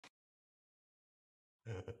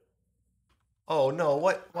Oh no,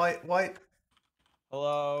 what? Why?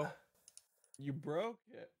 Hello? You broke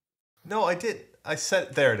it. No, I did. I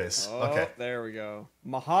said, there it is. Okay. Oh, there we go.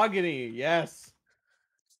 Mahogany, yes.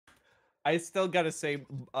 I still gotta say,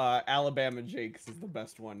 Alabama Jakes is the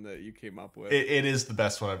best one that you came up with. It is the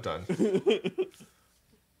best one I've done.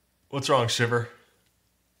 What's wrong, Shiver?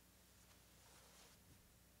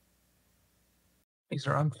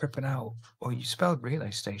 Laser, I'm tripping out. Well, you spelled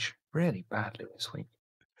relay station really badly this week.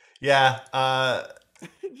 Yeah,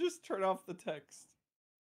 Just turn off the text.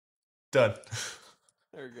 done.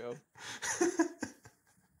 There we go.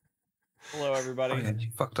 Hello, everybody. Oh, yeah, you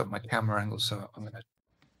fucked up my camera angle, so I'm gonna.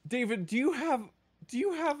 David, do you have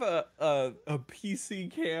a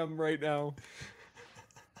PC cam right now?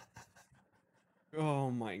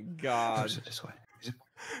 Oh my god. Is it this way? Is it...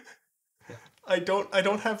 I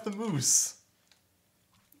don't have the moose.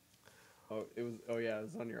 Oh, it was. Oh yeah, it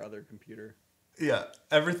was on your other computer. Yeah,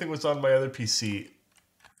 everything was on my other PC.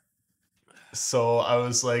 So I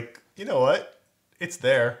was like, you know what? It's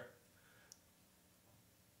there.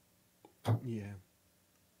 Yeah.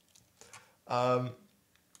 I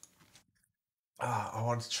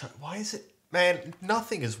want to try. Why is it? Man,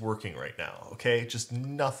 nothing is working right now, okay? Just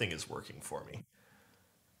nothing is working for me.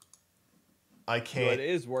 I What can't.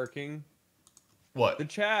 is working? What? The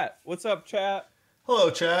chat. What's up, chat? Hello,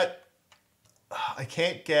 chat. I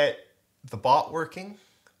can't get the bot working.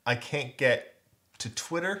 I can't get to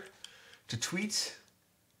Twitter to tweet.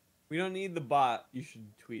 We don't need the bot. You should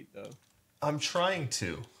tweet though. I'm trying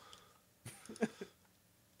to.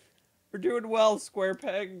 We're doing well, Square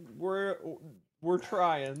Peg. We're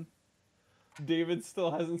trying. David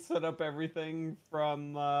still hasn't set up everything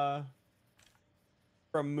from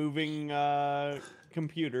moving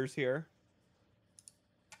computers here.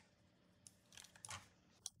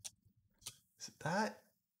 Is it that?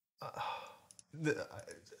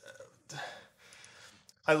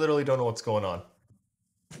 I literally don't know what's going on.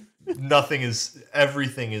 Nothing is.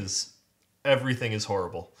 Everything is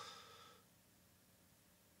horrible.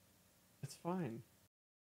 It's fine.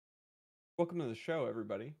 Welcome to the show,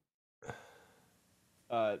 everybody.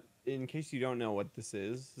 In case you don't know what this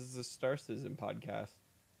is a Star Citizen podcast.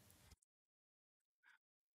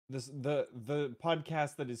 The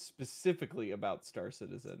podcast that is specifically about Star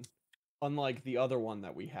Citizen, unlike the other one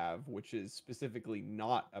that we have, which is specifically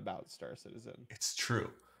not about Star Citizen. It's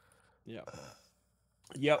true. Yeah.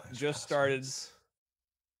 Yep, just started.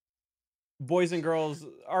 Boys and girls,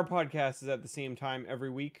 our podcast is at the same time every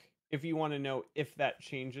week. If you want to know if that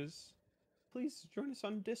changes, please join us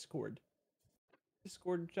on Discord.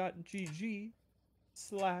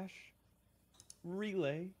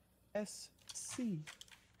 Discord.gg/RelaySC.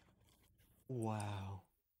 Wow.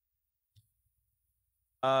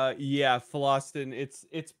 Yeah, Philoston, it's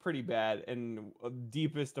pretty bad, and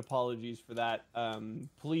deepest apologies for that.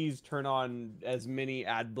 Please turn on as many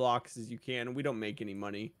ad blocks as you can. We don't make any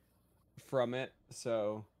money from it,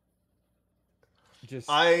 so just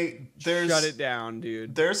shut it down,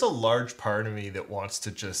 dude. There's a large part of me that wants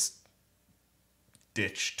to just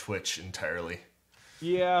ditch Twitch entirely.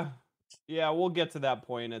 Yeah, we'll get to that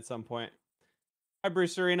point at some point. Hi,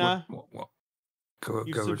 Bruce Arena. What? Go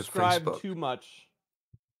You to subscribe Facebook. too much.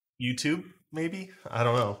 YouTube, maybe? I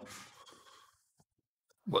don't know.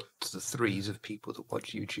 What's the threes of people that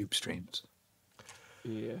watch YouTube streams?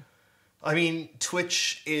 Yeah. I mean,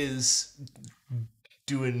 Twitch is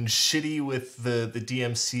doing shitty with the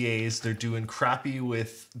DMCAs. They're doing crappy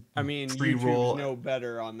with pre-roll. YouTube's no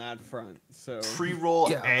better on that front. So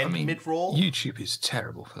pre-roll and mid-roll. YouTube is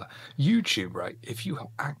terrible for that. YouTube, right? If you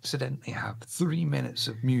accidentally have 3 minutes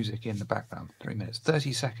of music in the background, 3 minutes,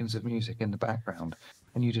 30 seconds of music in the background,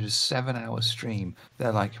 and you did a 7-hour stream,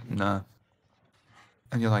 they're like, nah.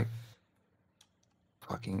 And you're like,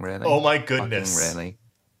 fucking really? Oh my goodness. Fucking really?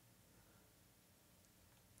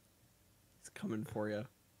 It's coming for you.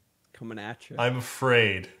 Coming at you. I'm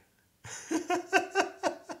afraid.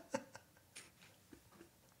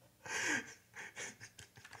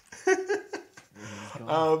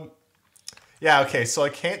 Yeah, okay, so I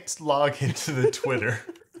can't log into the Twitter.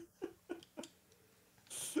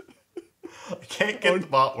 I can't get the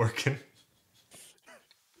bot working.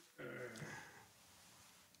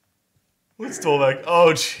 What's Dolbeck?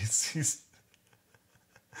 Oh, jeez. He's...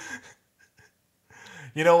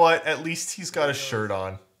 You know what? At least he's got a shirt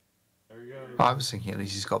on. There he goes. I was thinking at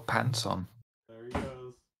least he's got pants on. There he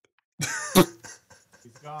goes.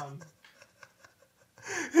 He's gone.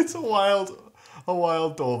 It's a wild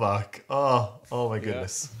Dolbeck. Oh my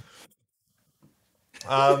goodness.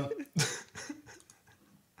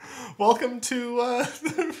 Welcome to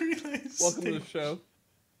the Relay Welcome to the show.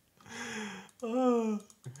 Oh,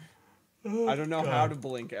 I don't know how to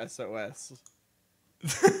blink SOS.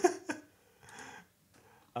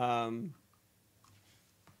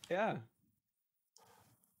 Yeah.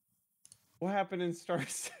 What happened in Star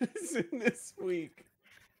Citizen this week?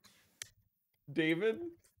 David?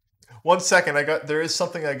 1 second, there is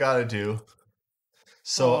something I gotta do.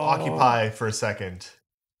 So occupy for a second.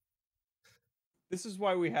 This is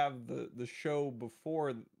why we have the show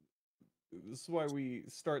before. This is why we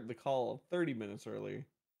start the call 30 minutes early.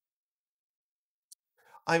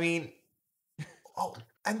 I mean, oh,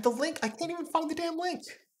 and the link, I can't even find the damn link.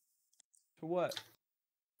 To what?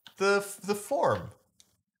 The form.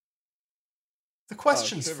 The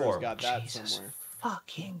questions Shiver's form. got that Jesus somewhere.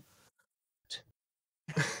 fucking.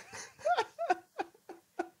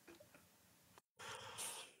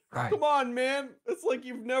 Right. Come on, man. It's like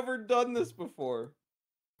you've never done this before.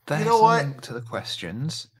 There's know a what? link to the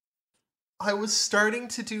questions. I was starting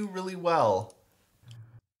to do really well.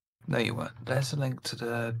 No, you weren't. There's a link to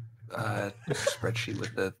the spreadsheet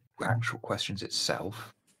with the actual questions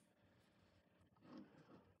itself.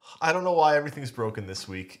 I don't know why everything's broken this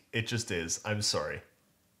week. It just is. I'm sorry.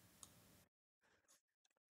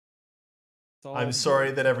 I'm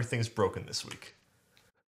sorry that everything's broken this week.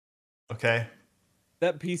 Okay?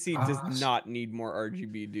 That PC does not need more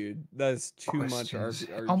RGB, dude. That's too much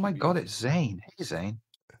RGB. Oh my god, it's Zane. Hey, Zane.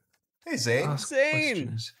 Hey, Zane. Ask Zane!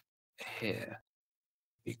 questions here.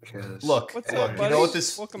 Because Look, What's look. up, You know what buddy?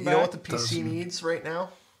 this? Welcome you know what the back. PC needs right now?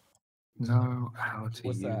 know how to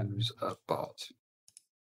What's that? use a bot.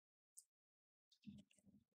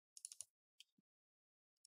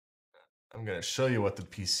 I'm gonna show you what the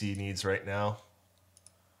PC needs right now.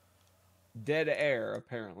 Dead air,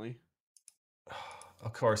 apparently.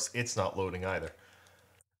 Of course, it's not loading either.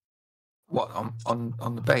 What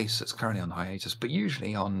on the base that's currently on hiatus, but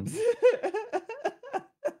usually on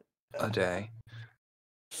a day.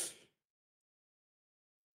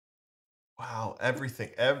 Wow, everything.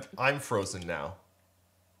 I'm frozen now.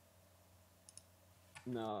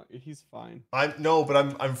 No, he's fine.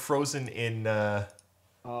 I'm frozen in.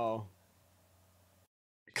 Oh.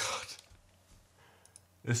 God,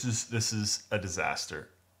 this is a disaster.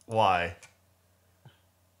 Why?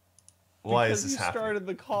 Why Because is this you happening? started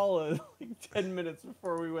the call at like 10 minutes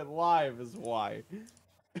before we went live is why.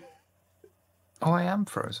 Oh, I am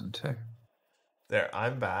frozen too. There,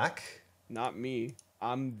 I'm back, Not me.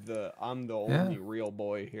 I'm the only real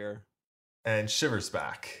boy here. and Shiver's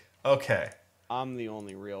back. Okay. I'm the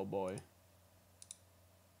only real boy.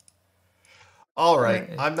 All right.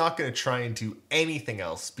 Right. I'm not going to try and do anything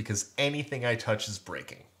else because anything I touch is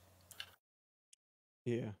breaking.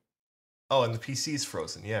 Yeah. Oh, and the PC's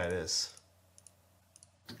frozen. Yeah, it is.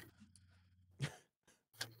 I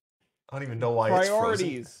don't even know why it's frozen.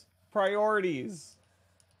 Priorities. Priorities.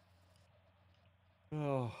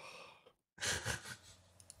 Oh.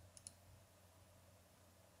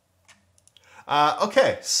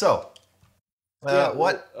 Okay, so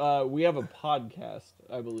what? We have a podcast,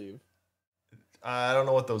 I believe. I don't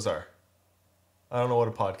know what those are. I don't know what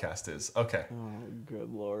a podcast is. Okay, Oh, good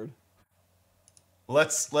lord.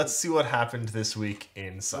 let's see what happened this week What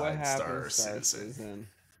inside happened, Star Star Citizen. Citizen?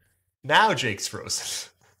 Now Jake's frozen.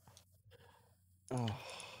 Oh.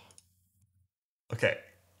 Okay,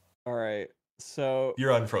 All right. So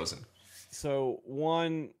you're unfrozen.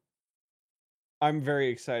 one, I'm very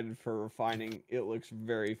excited for refining. It looks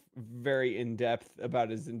very, very in depth,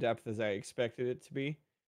 about as in depth as I expected it to be,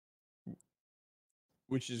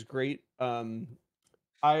 which is great. After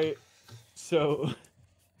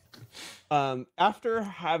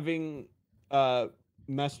having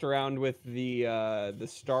messed around with the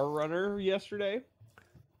Star Runner yesterday,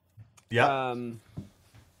 Yeah.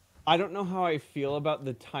 I don't know how I feel about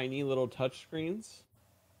the tiny little touchscreens.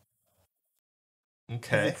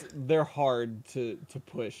 Okay. They're hard to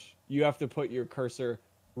push. You have to put your cursor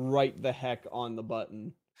right the heck on the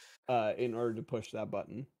button in order to push that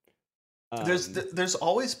button. There's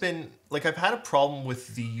always been, like, I've had a problem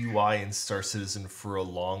with the UI in Star Citizen for a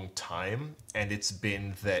long time, and it's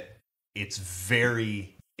been that it's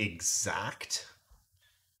very exact.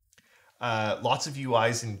 Lots of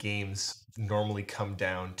UIs in games normally come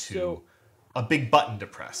down to a big button to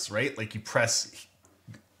press, right? Like you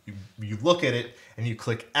look at it and you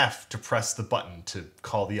click F to press the button to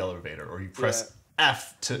call the elevator, or you press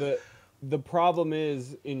F to... The problem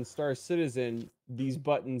is, in Star Citizen, these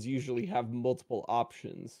buttons usually have multiple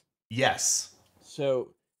options. Yes.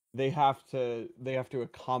 So they have to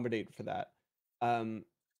accommodate for that.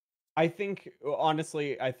 I think,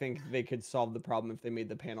 honestly, they could solve the problem if they made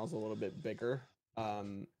the panels a little bit bigger.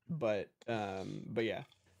 But yeah.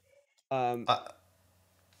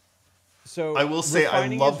 So I will say I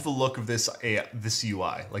refining love is- the look of this this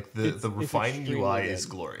UI. Like the It's refining extremely UI is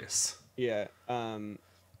good. glorious. Yeah. And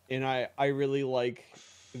I really like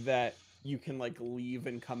that you can like leave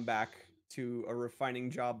and come back to a refining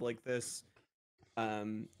job like this.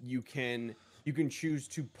 You can choose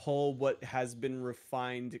to pull what has been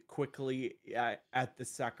refined quickly at the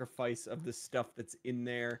sacrifice of the stuff that's in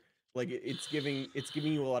there. Like it's giving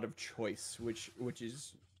you a lot of choice, which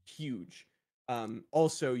is huge.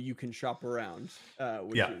 Also you can shop around,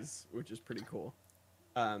 Yeah. which is pretty cool.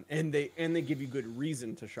 And they give you good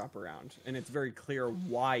reason to shop around, and it's very clear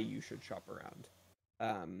why you should shop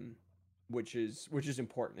around, which is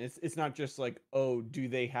important. It's not just like, oh, do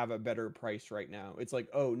they have a better price right now? It's like,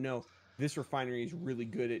 oh no, this refinery is really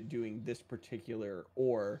good at doing this particular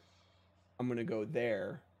ore. I'm gonna go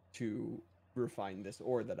there to refine this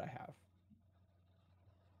ore that I have.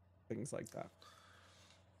 Things like that.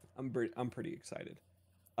 I'm pretty excited.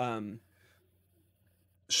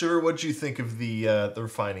 Sure, what do you think of the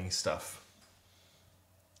refining stuff?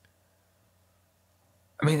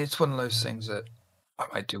 I mean, it's one of those things that I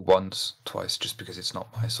might do once, twice, just because it's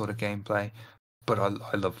not my sort of gameplay. But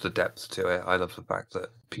I love the depth to it. I love the fact that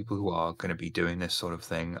people who are going to be doing this sort of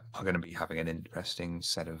thing are going to be having an interesting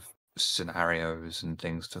set of scenarios and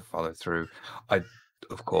things to follow through.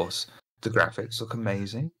 Of course, the graphics look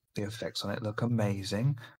amazing. The effects on it look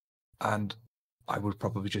amazing. And I would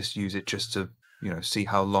probably just use it just to, see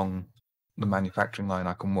how long the manufacturing line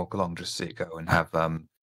I can walk along, just see it go and have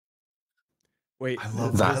Wait, I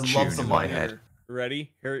love that I love tune the in my miner. head.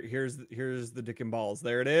 Ready? Here's the dick and balls.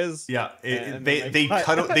 There it is. Yeah, And they then they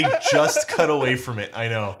they just cut away from it. I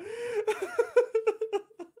know.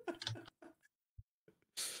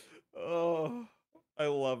 Oh, I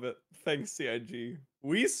love it. Thanks, CIG.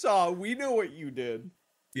 We know what you did.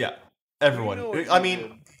 Yeah, We know everyone. what I you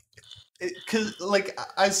mean, did. because like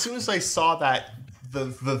as soon as I saw that the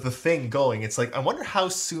thing going, it's like I wonder how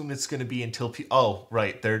soon it's going to be until oh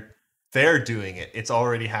right, they're doing it. It's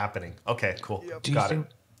already happening. Okay, cool. Yep. Do you Got think?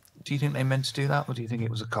 Do you think they meant to do that, or do you think it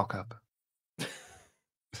was a cock up?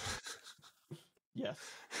 Yes.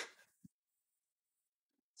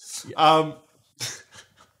 it.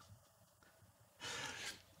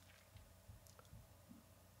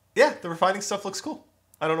 Yeah, the refining stuff looks cool.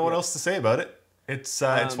 I don't know what Yep. else to say about it. It's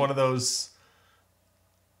one of those.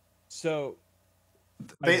 So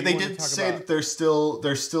They wanna did talk say about- that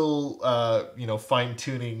they're still fine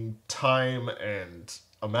tuning time and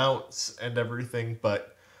amounts and everything,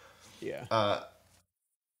 but yeah.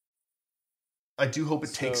 I do hope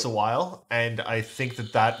it takes a So- while, and I think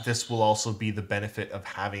that this will also be the benefit of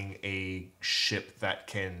having a ship that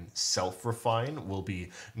can self-refine. Will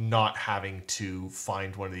be not having to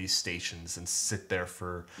find one of these stations and sit there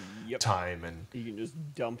for Yep. time and You can just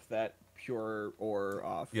dump that pure ore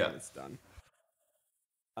off Yeah. and it's done.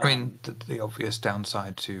 I mean, the obvious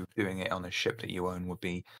downside to doing it on a ship that you own would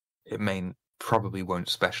be probably won't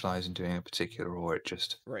specialize in doing a particular ore. It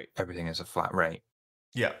just Right. everything is a flat rate.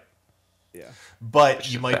 yeah. Yeah. But which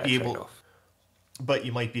is you a might fair be able. trade-off. But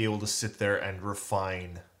you might be able to sit there and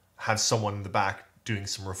refine, have someone in the back doing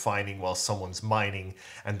some refining while someone's mining,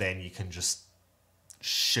 and then you can just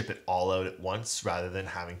ship it all out at once rather than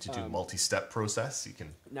having to do multi-step process. You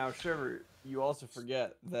can. Now, Trevor, you also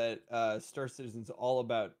forget that Star Citizen's all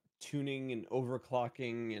about tuning and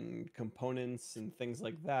overclocking and components and things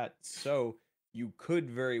like that. So you could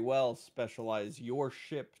very well specialize your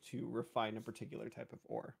ship to refine a particular type of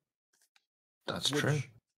ore. That's which, true.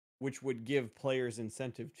 Which would give players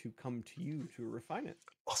incentive to come to you to refine it.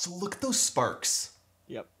 Also, look at those sparks.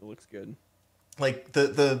 Yep, it looks good. Like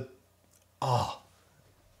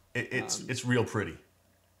it's real pretty.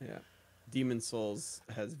 Yeah. Demon Souls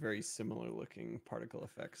has very similar looking particle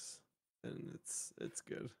effects, and it's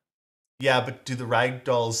good. Yeah, but do the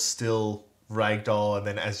ragdolls still ragdoll, and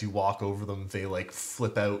then as you walk over them, they like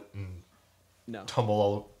flip out and No,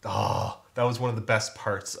 tumble all? That was one of the best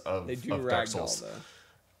parts of they do of Dark ragdoll Souls.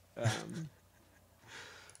 though.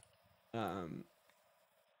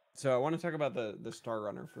 So I want to talk about the Star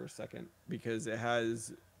Runner for a second because it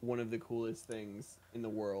has one of the coolest things in the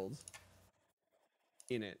world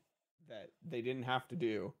in it that they didn't have to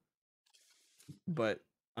do, but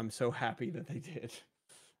I'm so happy that they did.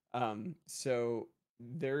 So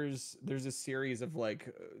there's a series of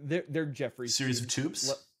like they're Jeffries Series of tubes.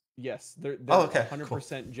 tubes. Yes, they're Oh, okay,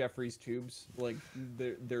 100% Jeffries tubes. Like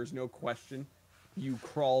there's no question. You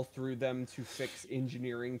crawl through them to fix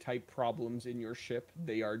engineering type problems in your ship.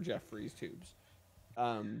 They are Jeffries tubes.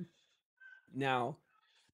 Now,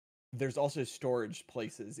 there's also storage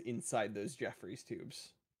places inside those Jeffries tubes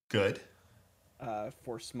Good.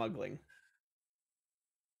 for smuggling.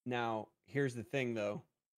 Now, here's the thing, though.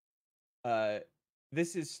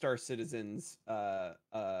 This is Star Citizen's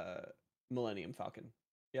Millennium Falcon.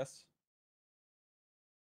 Yes,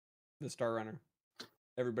 the Star Runner.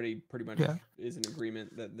 Everybody pretty much is in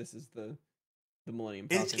agreement that this is the Millennium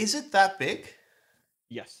Falcon. Is it that big?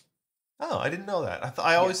 Yes. Oh, I didn't know that.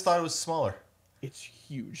 I always thought it was smaller. It's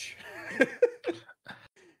huge.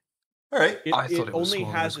 All right. I thought it was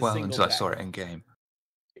smaller as well until I saw it in game.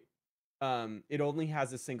 It only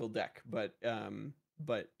has a single deck, but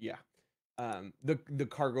yeah. The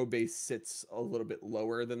cargo base sits a little bit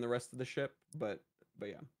lower than the rest of the ship, but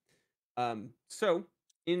yeah. So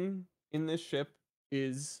in this ship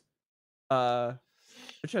is a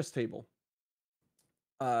chess table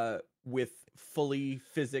with fully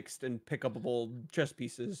physicsed and pickupable chess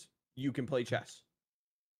pieces. You can play chess.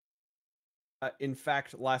 In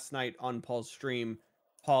fact, last night on Paul's stream,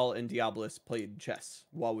 Paul and Diabolus played chess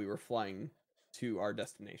while we were flying to our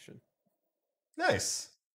destination. Nice.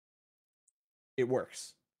 It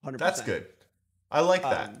works. 100%. That's good. I like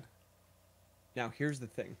that. Now, here's the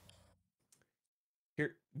thing.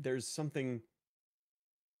 There's something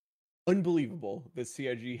unbelievable that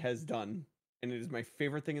CIG has done, and it is my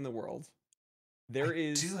favorite thing in the world.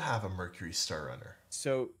 I do have a Mercury Star Runner.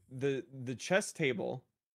 So the chess table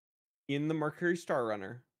in the Mercury Star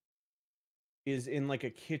Runner is in like a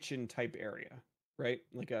kitchen type area, right?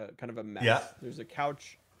 Like a kind of a mess. Yeah. There's a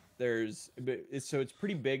couch. So it's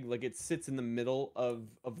pretty big. Like it sits in the middle of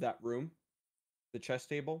that room, the chess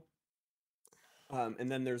table.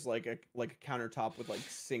 And then there's like a countertop with like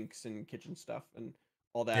sinks and kitchen stuff and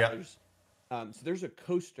all that. Yeah. So there's a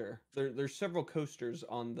coaster. There's several coasters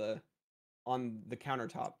on the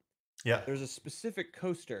countertop. Yeah. There's a specific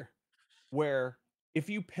coaster where if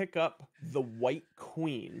you pick up the white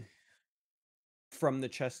queen from the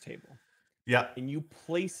chess table, yeah, and you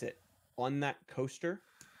place it on that coaster,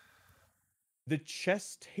 the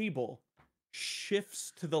chess table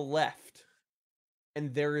shifts to the left,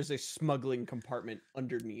 and there is a smuggling compartment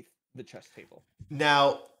underneath the chess table.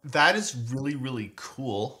 Now, that is really, really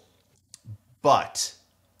cool, but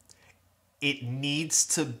it needs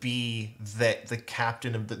to be that the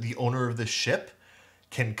captain of the owner of the ship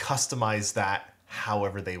can customize that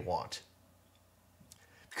however they want.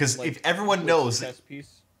 Because Like, if everyone knows, chess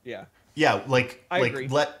piece, yeah, I agree. agree.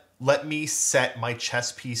 Let me set my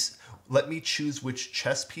chess piece. Let me choose which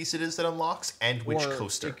chess piece it is that unlocks and which or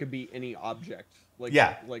coaster. It could be any object. Like,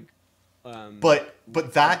 Yeah. like, but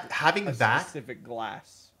that having a that specific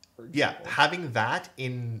glass. For yeah, example. having that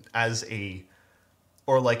in as a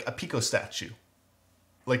or like a Pico statue,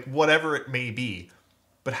 like whatever it may be,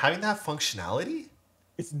 but having that functionality,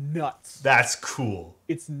 It's nuts. that's cool.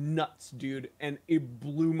 It's nuts, dude, and it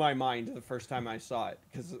blew my mind the first time I saw it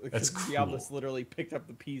because cool. Diabolus literally picked up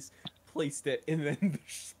the piece, placed it, and then the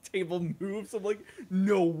table moves. I'm like,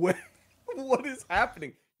 no way, what is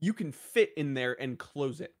happening? You can fit in there and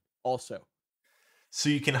close it. Also, So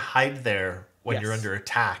you can hide there when you're Yes. under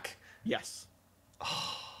attack. yes,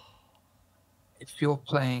 If you're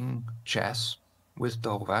playing chess with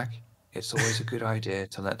Dolvak, it's always a good idea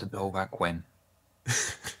to let the Dolvak win.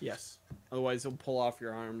 yes. Otherwise, he'll pull off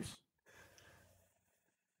your arms.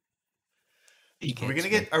 Are we gonna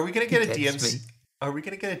get a He gets DMC? me. Are we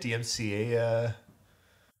gonna get a DMCA?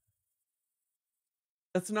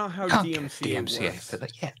 That's not how Can't get DMCA works. for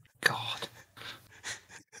that. Yeah, God.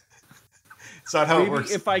 It's not how Maybe it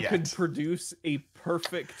works. if I yet. could produce a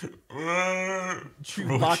perfect Chewbacca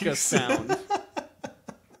Chewbacca sound.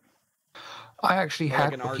 I actually Or had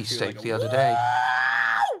like an Wookiee R2, steak like a the other day.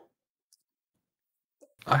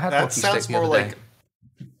 I had That Wookiee sounds steak the more other like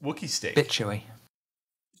day. Wookiee steak. Bit chewy.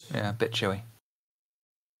 Yeah, a bit chewy.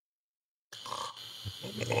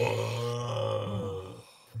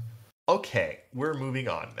 Okay, we're moving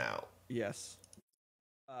on now. Yes.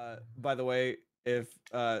 By the way, if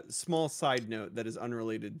small side note that is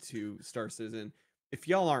unrelated to Star Citizen, if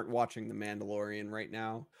y'all aren't watching The Mandalorian right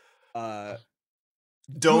now, good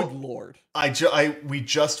Don't lord. we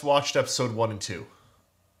just watched episode 1 and 2.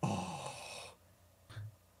 Oh.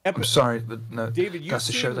 I'm sorry, but no. David, you've that's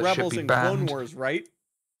a show seen that Rebels should be and Clone banned. Wars, right?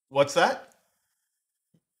 What's that?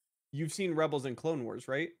 You've seen Rebels and Clone Wars,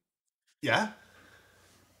 right? Yeah.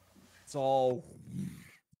 It's all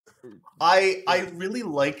I really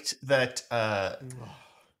liked that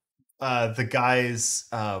the guy's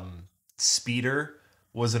speeder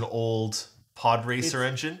was an old pod racer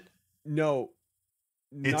engine. no,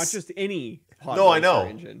 not It's- just any pod No, I racer know.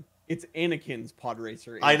 engine. It's Anakin's pod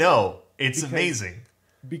racer engine. I know. It's Because- amazing.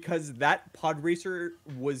 Because that pod racer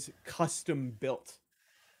was custom built.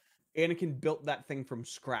 Anakin built that thing from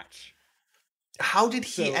scratch. How did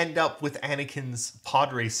he So- end up with Anakin's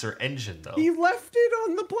pod racer engine, though? He left it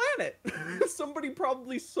on the planet. Somebody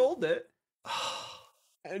probably sold it.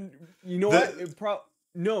 And you know what?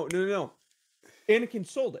 No. Anakin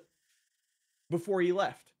sold it before he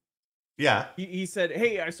left. Yeah, He said,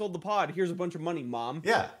 "Hey, I sold the pod. Here's a bunch of money, Mom."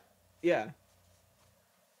 yeah. Yeah.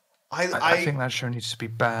 I think that show needs to be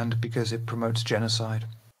banned because it promotes genocide.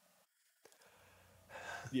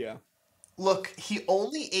 Yeah. Look, he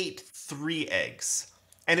only ate 3 eggs,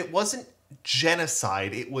 and it wasn't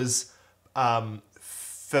genocide. It was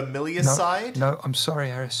familicide. No, I'm sorry,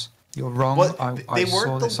 Eris. You're wrong. Well, I they weren't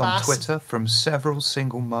saw the this on last- Twitter from several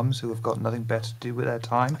single mums who have got nothing better to do with their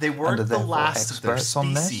time. They and weren't are the therefore last of their experts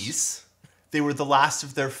on this. species. They were the last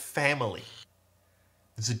of their family.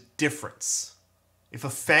 There's a difference. If a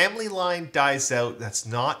family line dies out, that's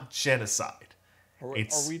not genocide. Are we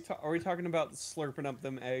talking about slurping up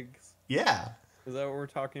them eggs? Yeah, Is that what we're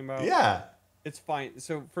talking about? yeah. It's fine.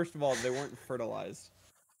 So first of all, they weren't fertilized.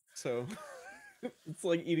 So it's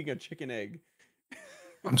like eating a chicken egg.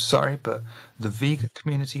 I'm sorry, but the vegan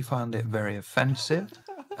community found it very offensive,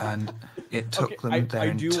 and it took Okay, them their I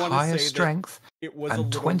do wanna entire say that strength It was a and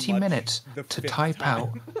little 20 much minutes the to fifth type time. out,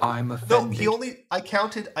 "I'm No, offended." I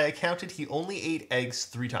counted he only ate eggs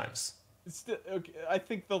 3 times. Okay, I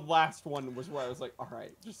think the last one was where I was like, all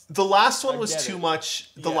right, just The last one I was get too it.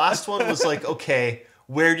 much. The Yeah. last one was like, okay,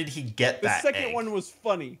 where did he get the that second egg? one was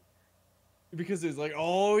funny because it was like,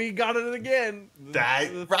 oh, he got it again.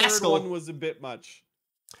 That the rascal. third one was a bit much.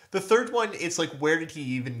 The third one, it's like, where did he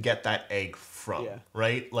even get that egg from? Yeah.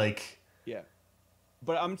 Right? Like, Yeah,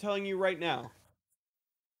 but I'm telling you right now,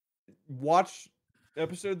 watch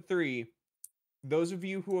episode 3. Those of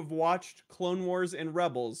you who have watched Clone Wars and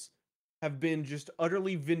Rebels have been just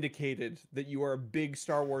utterly vindicated that you are a big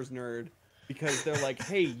Star Wars nerd, because they're like,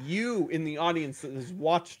 hey, you in the audience that has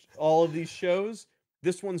watched all of these shows,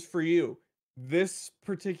 this one's for you. This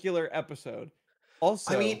particular episode.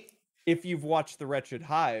 Also, I mean, if you've watched The Wretched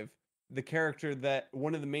Hive, the character that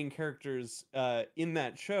one of the main characters in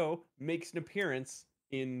that show makes an appearance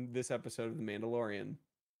in this episode of The Mandalorian.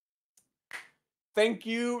 Thank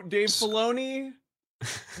you, Dave Filoni.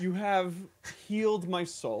 You have healed my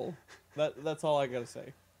soul. That's all I gotta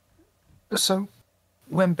say. So,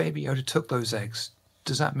 when Baby Yoda took those eggs,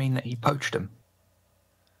 does that mean that he poached them?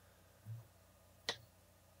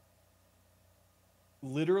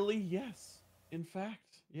 Literally, yes. In fact,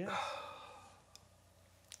 yes.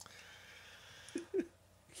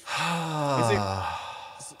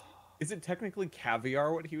 Is it technically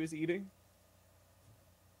caviar what he was eating?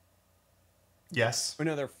 yes. Oh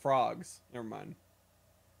no, they're frogs. Never mind.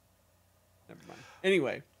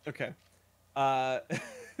 Anyway, okay.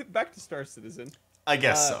 Back to Star Citizen. I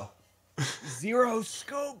guess so. Zero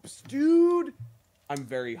scopes, dude. I'm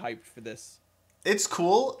very hyped for this. It's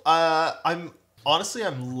cool. I'm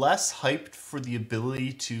less hyped for the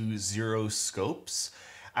ability to zero scopes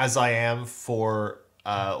as I am for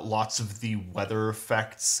lots of the weather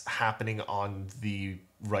effects happening on the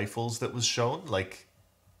rifles that was shown. Like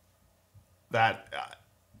that.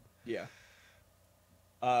 Yeah.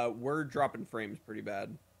 We're dropping frames pretty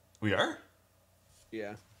bad. We are?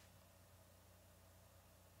 Yeah.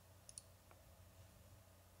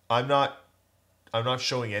 I'm not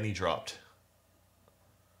showing any dropped.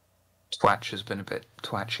 Twitch has been a bit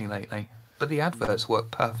twatchy lately, but the adverts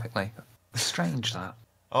work perfectly. Strange that.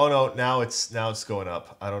 Oh no, now it's going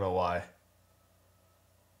up. I don't know why.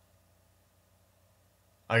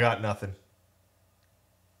 I got nothing.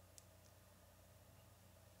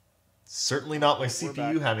 Certainly not my We're CPU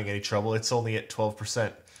back. having any trouble. It's only at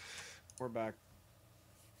 12%. We're back.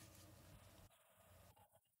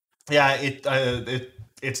 Yeah,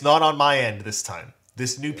 it's not on my end this time.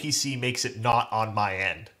 This new PC makes it not on my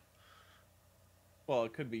end. Well,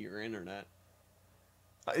 it could be your internet.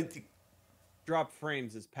 It Drop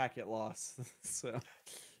frames is packet loss. So,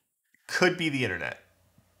 could be the internet,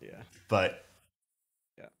 yeah. but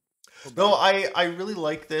Yeah. We're no, back. I really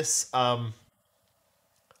like this. Again,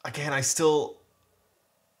 I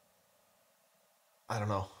don't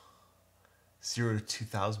know. 0 to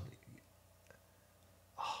 2,000.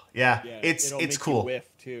 Oh, yeah, Yeah, it's it'll make you cool. whiff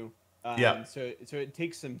too. Yeah. So it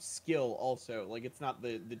takes some skill also. Like it's not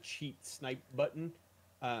the cheat snipe button.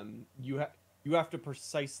 You have to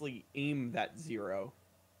precisely aim that 0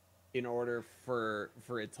 in order for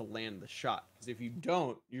it to land the shot. Because if you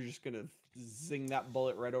don't, you're just gonna zing that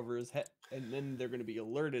bullet right over his head, and then they're gonna be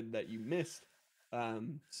alerted that you missed.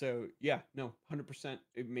 So yeah, no, 100%.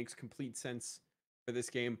 It makes complete sense for this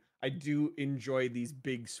game. I do enjoy these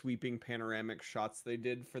big sweeping panoramic shots they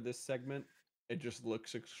did for this segment. It just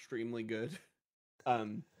looks extremely good.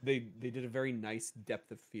 They did a very nice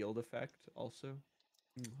depth of field effect also.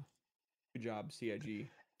 Good job, CIG.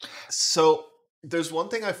 So there's one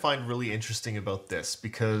thing I find really interesting about this,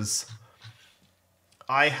 because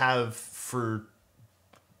I have for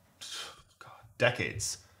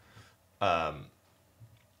decades, like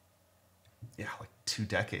 2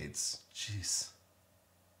 decades, jeez,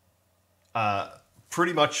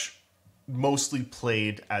 pretty much mostly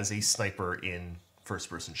played as a sniper in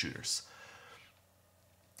first-person shooters.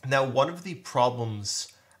 Now, one of the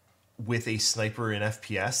problems with a sniper in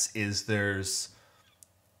FPS is there's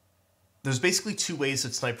basically 2 ways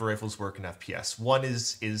that sniper rifles work in FPS. One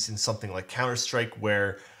is in something like Counter-Strike,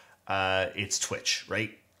 where it's twitch,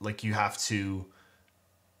 right? Like you have to.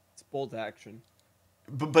 It's bolt action.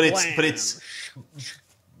 But it's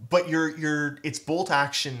bolt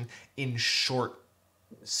action in short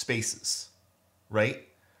spaces, right?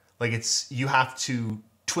 Like you have to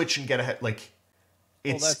twitch and get ahead. Like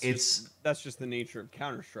that's just the nature of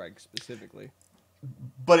Counter-Strike specifically.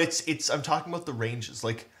 But I'm talking about the ranges.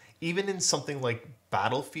 Like even in something like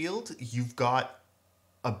Battlefield, you've got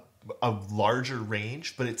a larger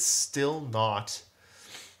range, but it's still not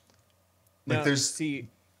like now, there's see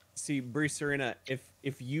Brees Arena,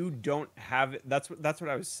 if you don't have it, that's what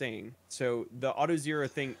I was saying. So the auto zero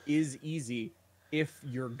thing is easy if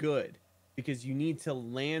you're good, because you need to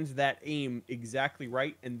land that aim exactly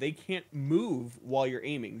right, and they can't move while you're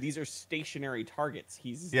aiming. These are stationary targets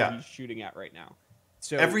he's shooting at right now.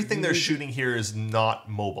 So everything they're shooting here is not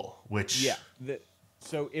mobile, which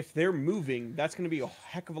so if they're moving, that's going to be a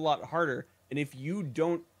heck of a lot harder, and if you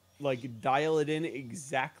don't like dial it in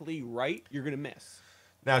exactly right, you're going to miss.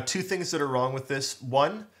 Now, 2 things that are wrong with this.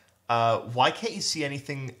 One, why can't you see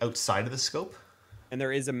anything outside of the scope? And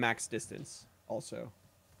there is a max distance also.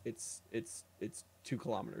 It's 2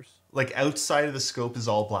 kilometers. Like outside of the scope is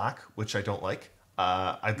all black, which I don't like.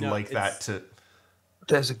 That to.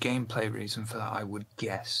 There's a gameplay reason for that, I would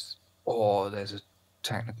guess, or there's a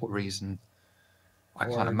technical reason. I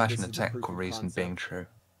can't imagine a technical reason being true.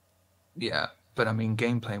 Yeah, but I mean,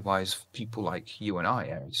 gameplay-wise, people like you and I,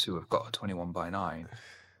 Aries, who have got a 21x9,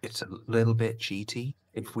 it's a little bit cheaty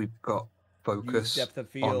if we've got focus depth of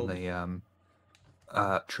field on the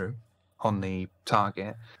on the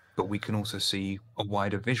target, but we can also see a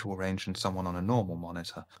wider visual range than someone on a normal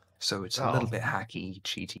monitor. So it's a little bit hacky,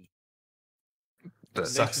 cheaty. But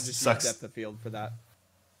sucks. Use depth of field for that.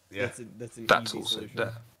 Yeah, that's an easy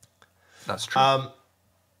solution. That's true.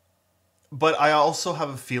 But I also have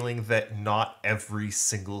a feeling that not every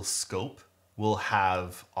single scope will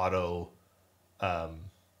have auto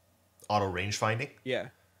range finding. Yeah.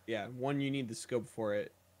 1, you need the scope for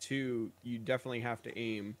it. 2, you definitely have to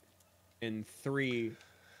aim. And 3,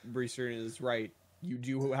 Breezer is right. You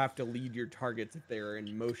do have to lead your targets if they are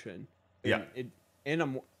in motion. And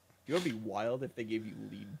it would be wild if they gave you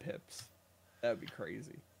lead pips. That would be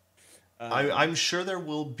crazy. I'm sure there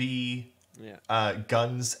will be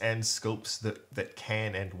guns and scopes that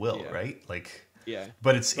can and will, right? Like,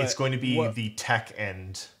 but it's going to be the tech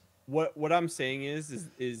and what I'm saying is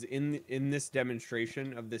in this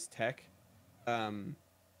demonstration of this tech,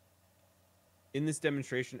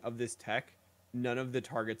 none of the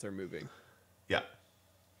targets are moving. Yeah.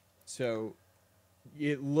 So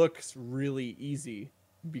it looks really easy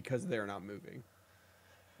because they're not moving.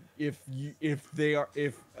 If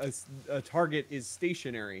a target is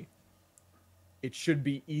stationary, it should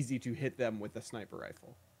be easy to hit them with a sniper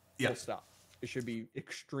rifle. Full stop. It should be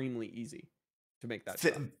extremely easy to make that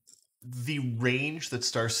shot. The range that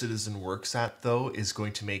Star Citizen works at, though, is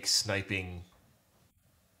going to make sniping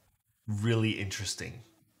really interesting.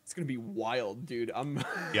 It's going to be wild, dude. I'm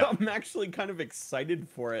actually kind of excited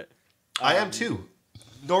for it. I am too.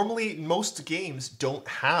 Normally, most games don't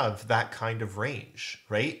have that kind of range,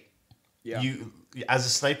 right? Yeah. You, as a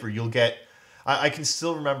sniper, you'll get... I can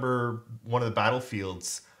still remember one of the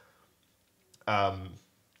Battlefields.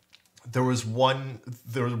 There was one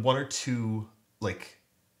or two like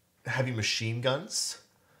heavy machine guns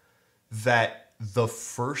that the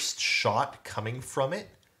first shot coming from it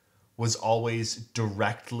was always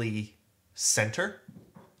directly center.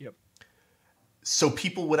 Yep. So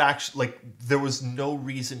people would actually, like, there was no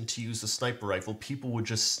reason to use a sniper rifle. People would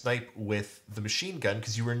just snipe with the machine gun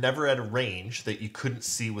because you were never at a range that you couldn't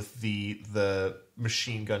see with the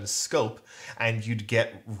machine gun scope, and you'd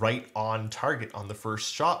get right on target on the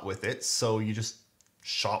first shot with it. So you just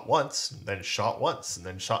shot once, and then shot once, and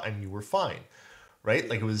then shot, and you were fine, right?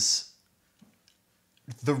 Like, it was...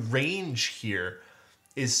 The range here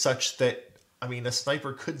is such that, I mean, a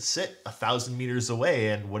sniper could sit 1,000 meters away,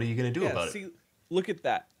 and what are you going to do about it? Look at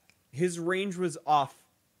that. His range was off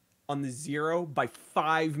on the 0 by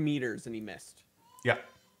 5 meters, and he missed. Yeah.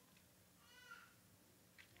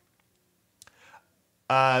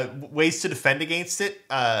 Ways to defend against it: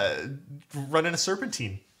 running a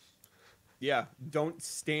serpentine, Yeah, don't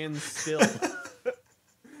stand still.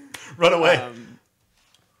 run away.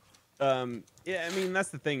 Yeah, I mean, that's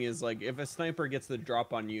the thing is, like, if a sniper gets the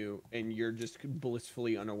drop on you and you're just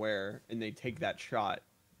blissfully unaware and they take that shot,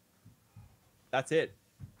 that's it.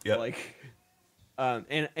 Yeah. Like,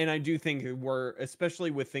 and I do think we're,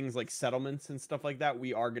 especially with things like settlements and stuff like that,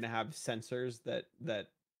 we are going to have sensors that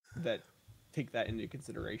take that into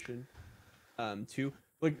consideration, too.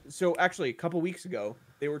 Like, so actually a couple weeks ago,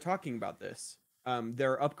 they were talking about this.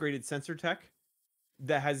 Their upgraded sensor tech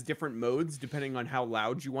that has different modes depending on how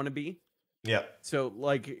loud you want to be. Yeah. So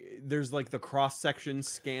like there's like the cross section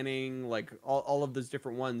scanning, like all of those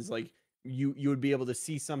different ones. Like you would be able to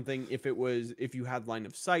see something if you had line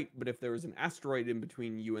of sight, but if there was an asteroid in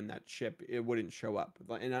between you and that ship, it wouldn't show up.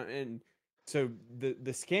 And so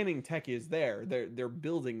the scanning tech is there. They're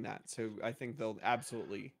building that. So I think they'll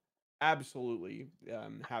absolutely have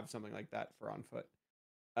something like that for on foot.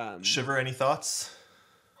 Shiver, any thoughts?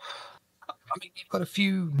 I mean, you've got a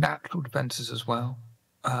few natural defenses as well.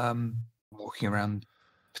 Walking around,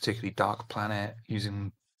 particularly Dark Planet,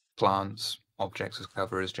 using plants, objects as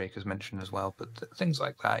cover, as Jake has mentioned as well. But things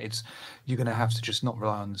like that, you're going to have to just not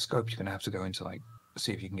rely on the scope. You're going to have to go into, like,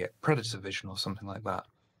 see if you can get predator vision or something like that.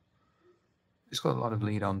 It's got a lot of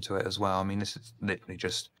lead on to it as well. I mean, this is literally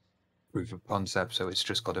just proof of concept, so it's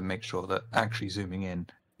just got to make sure that actually zooming in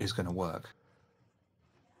is going to work.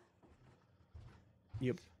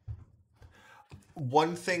 Yep.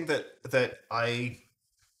 One thing that I,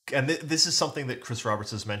 and this is something that Chris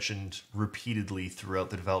Roberts has mentioned repeatedly throughout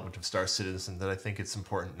the development of Star Citizen, that I think it's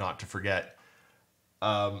important not to forget.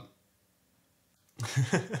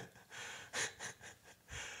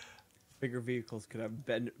 Bigger vehicles could have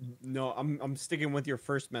been. No, I'm sticking with your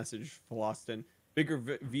first message, Philoston.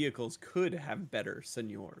 Bigger vehicles could have better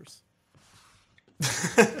seniors.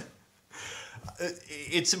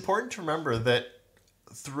 It's important to remember that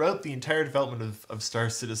throughout the entire development of Star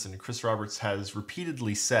Citizen, Chris Roberts has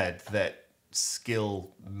repeatedly said that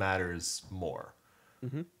skill matters more.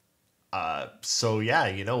 Mm-hmm. So yeah,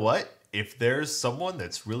 you know what? If there's someone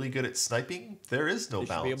that's really good at sniping, there is no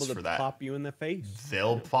balance be able to for that. Pop you in the face.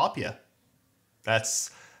 They'll pop you.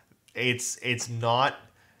 It's not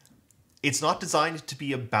designed to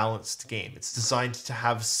be a balanced game. It's designed to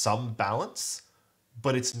have some balance,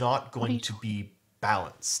 but it's not going to be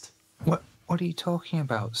balanced. What are you talking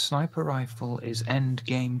about? Sniper rifle is end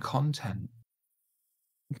game content.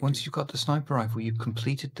 Once you've got the sniper rifle, you've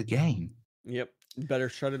completed the game. Yep. Better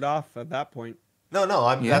shut it off at that point. No,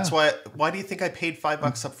 that's why. Why do you think I paid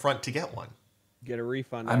 $5 up front to get one? Get a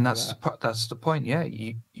refund. And that's the point. Yeah,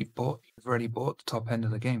 you've already bought the top end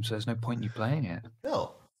of the game, so there's no point in you playing it.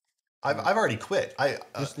 No, I've already quit.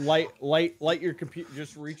 Just light your computer.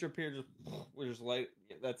 Just reach up here. Just light.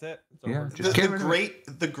 That's it. It's over.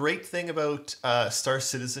 The great thing about Star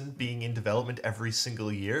Citizen being in development every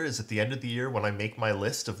single year is at the end of the year, when I make my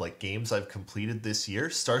list of like games I've completed this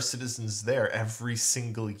year, Star Citizen's there every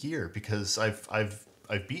single year because I've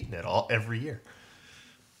beaten it every year.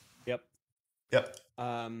 Yep.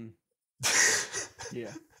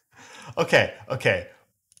 Yeah. Okay.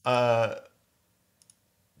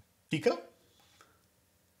 Pico?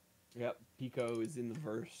 Yep. Pico is in the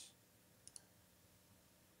verse.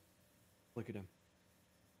 Look at him.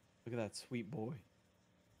 Look at that sweet boy.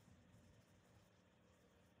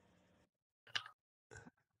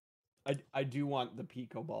 I do want the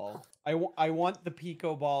Pico ball. I want the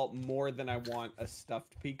Pico ball more than I want a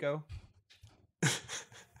stuffed Pico.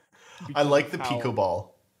 I like the Pico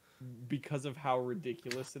ball. Because of how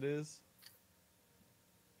ridiculous it is.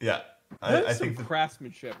 Yeah. I think some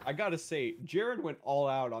craftsmanship. I gotta say, Jared went all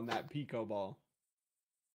out on that Pico ball.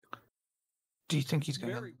 Do you think he's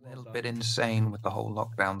going a little bit insane with the whole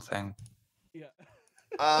lockdown thing? Yeah.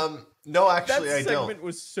 No, actually, I don't. That segment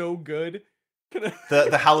was so good.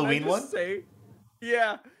 The Halloween one?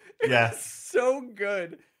 Yeah. Yeah. So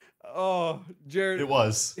good. Oh, Jared. It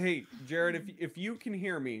was. Hey, Jared, if you can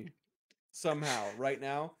hear me somehow right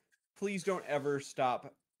now, please don't ever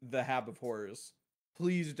stop the Hab of Horrors.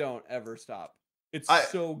 Please don't ever stop. It's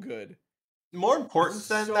so good. More important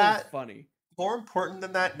than that, funny. More important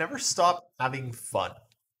than that, never stop having fun.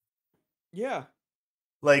 Yeah.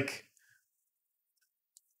 Like,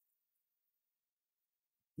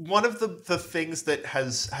 one of the things that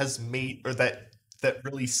has made, or that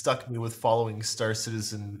really stuck me with following Star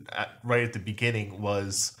Citizen right at the beginning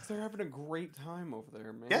was they're having a great time over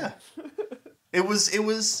there, man. Yeah. It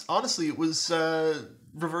was honestly, it was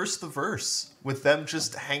reverse the verse with them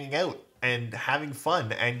just hanging out and having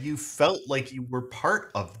fun, and you felt like you were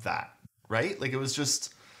part of that, right? Like it was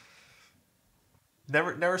just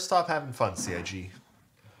never stop having fun, CIG.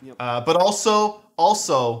 Yep. But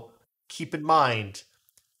also keep in mind,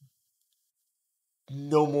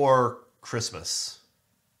 no more Christmas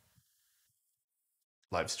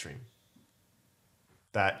live stream.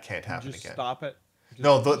 That can't happen Just again. stop it.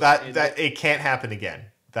 No, Just that end that it can't happen again.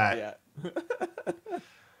 That Yeah.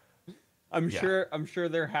 I'm sure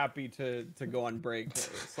they're happy to go on break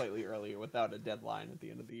slightly earlier without a deadline at the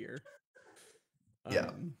end of the year.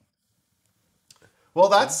 Yeah. Well,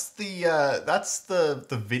 that's the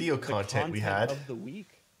video The content we had. of the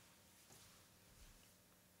week.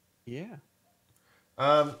 Yeah.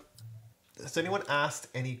 Has anyone asked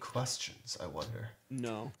any questions, I wonder?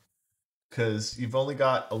 No. Because you've only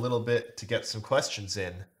got a little bit to get some questions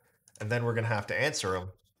in, and then we're gonna have to answer them.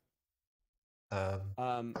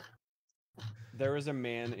 There was a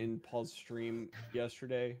man in Paul's stream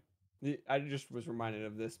yesterday. I just was reminded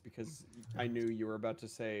of this because I knew you were about to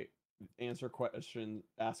say ask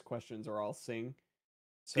questions, or I'll sing.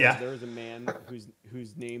 So Yeah. there was a man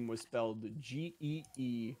whose name was spelled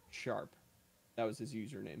GEE Sharp. That was his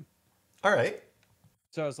username. All right.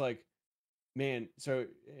 So I was like, man,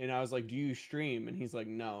 and I was like, do you stream? And he's like,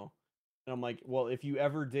 no. And I'm like, well, if you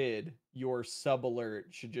ever did, your sub alert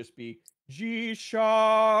should just be G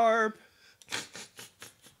Sharp.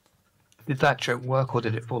 Did that joke work, or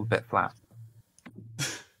did it fall a bit flat?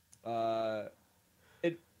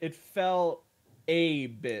 It fell a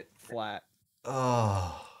bit flat.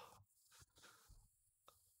 Oh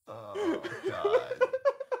God.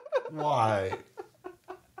 Why?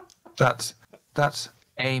 That's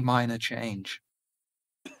a minor change.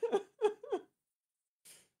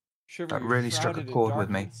 Shiver, That you're really struck a shrouded in chord with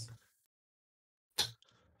me. darkness.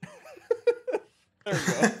 There we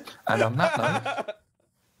go. And on that note,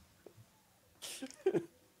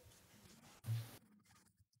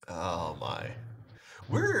 Oh my.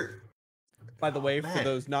 By the way, man. for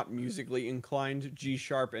those not musically inclined, G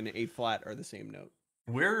sharp and A flat are the same note.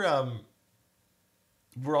 We're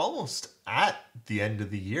almost at the end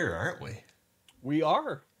of the year, aren't we? We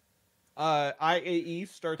are. IAE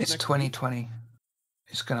starts it's next 2020.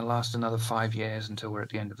 It's going to last another 5 years until we're at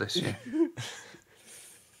the end of this year.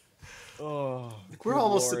 Oh, We're good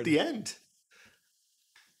almost Lord. at the end.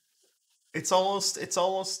 It's almost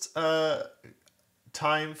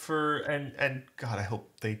time for and God, I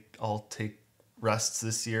hope they all take rests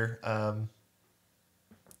this year.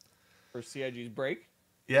 For CIG's break.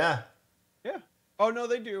 Yeah. Yeah. Oh no,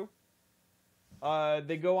 they do.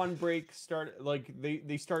 They go on break.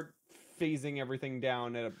 They start phasing everything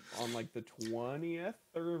down on like the 20th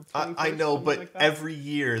or 21st, I know, something but like that. every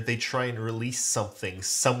year they try and release something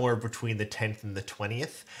somewhere between the 10th and the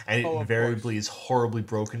 20th, and it Oh, of invariably is horribly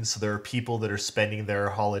broken. So there are people that are spending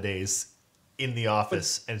their holidays in the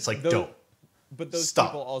office, and it's like, don't. But those Stop.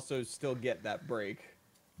 people also still get that break.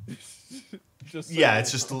 Just so Yeah, you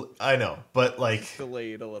it's just, know. I know, but like,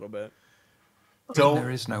 delayed a little bit. don't.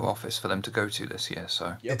 There is no office for them to go to this year,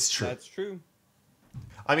 so Yep, It's true. That's true.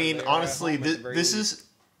 I mean, They're at honestly, home at the very this least.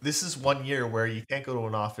 is 1 year where you can't go to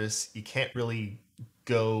an office, you can't really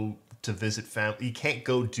go to visit family, you can't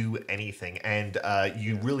go do anything, and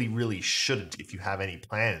you really shouldn't if you have any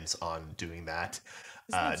plans on doing that.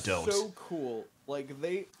 It's Don't. so cool.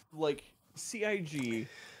 CIG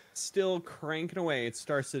still cranking away at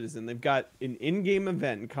Star Citizen. They've got an in-game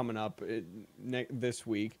event coming up this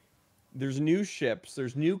week. There's new ships,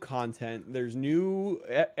 there's new content, there's new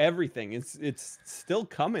everything. It's still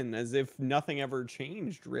coming as if nothing ever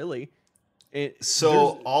changed, really.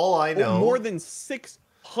 So all I know, more than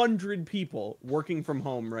 600 people working from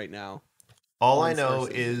home right now. all on I know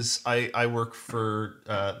Star Citizen. is I work for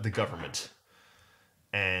the government,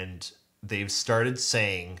 and they've started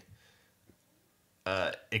saying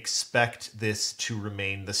expect this to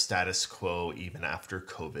remain the status quo even after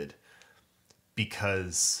COVID,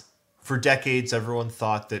 because for decades everyone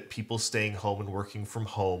thought that people staying home and working from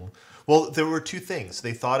home, well, there were two things.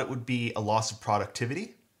 They thought it would be a loss of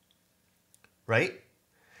productivity, right?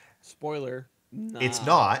 Spoiler. It's nah.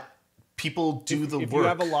 not. People do the if work. you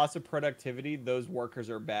have a loss of productivity, those workers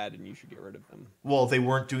are bad and you should get rid of them. Well, they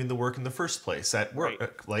weren't doing the work in the first place at work.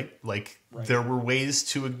 Right. Like Right. there were ways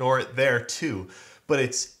to ignore it there too. But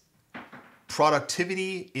it's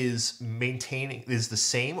productivity is the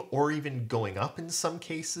same or even going up in some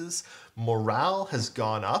cases. Morale has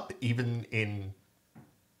gone up even in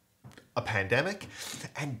a pandemic,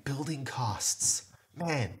 and building costs.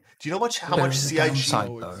 Man, do you know how There much is a CIG? downside.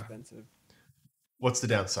 So though. expensive. What's the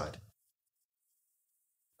downside?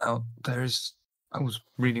 Oh, there is I was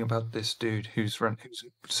reading about this dude who's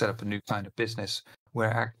set up a new kind of business where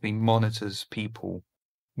it actually monitors people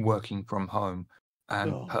working from home.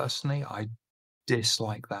 And Ugh. personally, I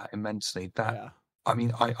dislike that immensely. Yeah. I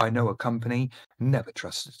mean, I know a company never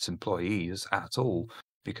trusts its employees at all,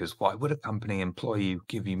 because why would a company employ you,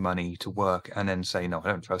 give you money to work, and then say, no, I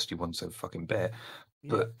don't trust you one so fucking bit? Yeah.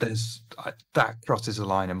 But that crosses a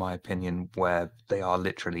line, in my opinion, where they are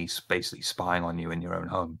literally basically spying on you in your own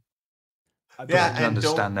home. I But I Yeah, can and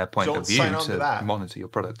understand their point don't of sign view on to to that. monitor your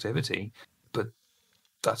productivity, but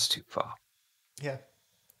that's too far. Yeah.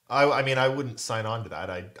 I mean, I wouldn't sign on to that.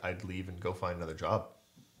 I'd leave and go find another job.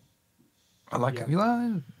 I like Yeah. it.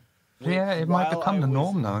 Well, Wh- yeah, it might while become I the was-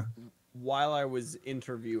 norm, though. While I was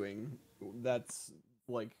interviewing, that's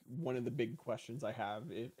like one of the big questions I have.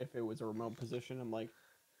 If it was a remote position, I'm like,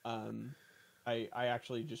 I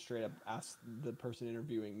actually just straight up asked the person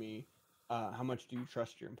interviewing me, how much do you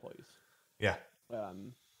trust your employees? Yeah.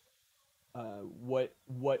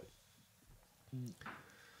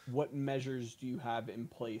 What measures do you have in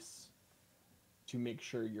place to make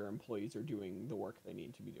sure your employees are doing the work they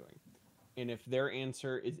need to be doing? And if their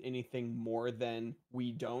answer is anything more than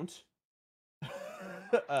we don't,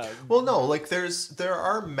 Well, no, like there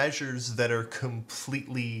are measures that are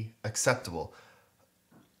completely acceptable.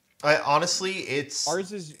 I honestly, it's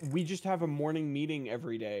ours is we just have a morning meeting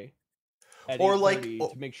every day at Or like-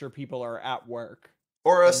 8:30 to make sure people are at work.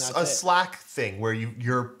 or and that's a it. Slack thing where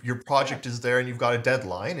your project is there and you've got a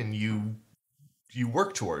deadline and you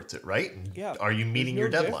work towards it, right? And Yeah. are you There's meeting no your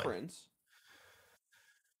deadline? difference.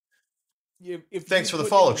 If Thanks you for the put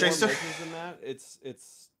follow, any more Tracer. measures than that,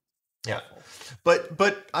 it's Yeah. awful.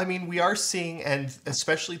 But I mean, we are seeing, and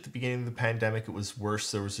especially at the beginning of the pandemic, it was worse.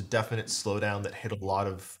 There was a definite slowdown that hit a lot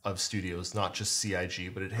of studios, not just CIG,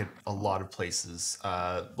 but it hit a lot of places.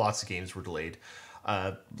 Lots of games were delayed.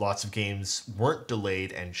 Lots of games weren't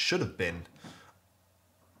delayed and should have been.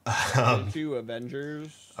 To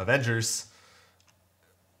Avengers. Avengers.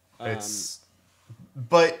 Um, It's,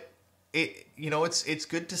 but it's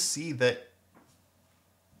good to see that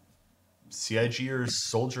CIG are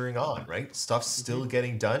soldiering on, right? Stuff's still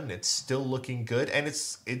getting done. It's still looking good, and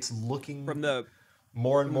it's looking from the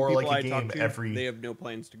more and from the more people like a I game talked to, every. they have no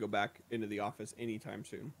plans to go back into the office anytime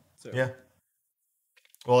soon. So Yeah.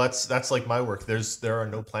 Well, that's like my work. There are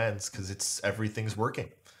no plans because everything's working.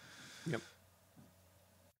 Yep.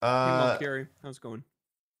 Hey, Mel Uh, Carey, how's it going?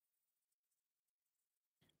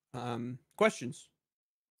 Questions.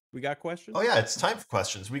 We got questions? oh yeah, it's time for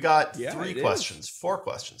questions. We got Yeah, 3 it is. questions, 4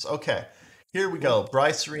 questions. Okay, here we go.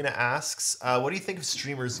 Bryce Arena asks, "What do you think of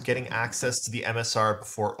streamers getting access to the MSR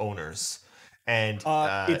before owners, and It's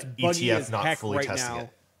buggy ETF as not heck fully right testing now.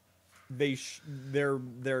 it?"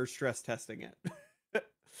 They're stress testing it.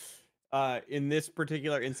 In this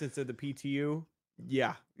particular instance of the PTU,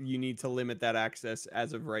 yeah, you need to limit that access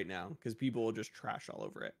as of right now because people will just trash all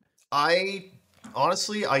over it. I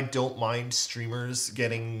honestly, I don't mind streamers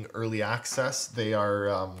getting early access. They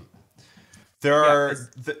are there's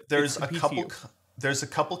the a couple PTU. there's a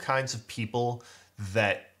couple kinds of people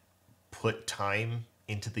that put time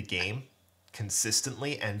into the game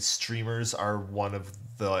consistently, and streamers are one of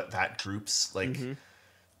that groups. Like, Mhm.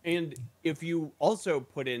 And if you also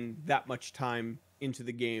put in that much time into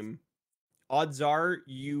the game, odds are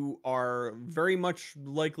you are very much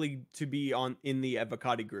likely to be in the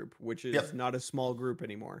Evocati group, which is Yep. not a small group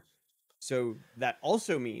anymore. So that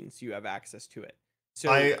also means you have access to it. So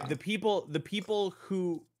the people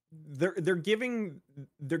who they're giving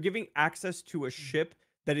access to a ship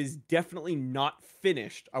that is definitely not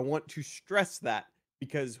finished. I want to stress that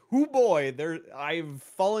because I've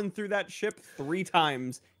fallen through that ship 3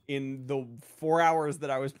 times in the 4 hours that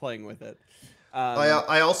I was playing with it.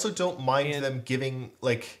 I also don't mind and- them giving,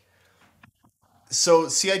 like, so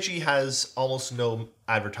CIG has almost no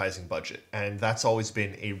advertising budget, and that's always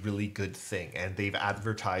been a really good thing, and they've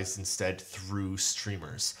advertised instead through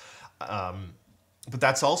streamers. But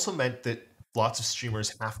that's also meant that lots of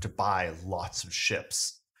streamers have to buy lots of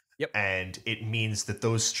ships. Yep. And it means that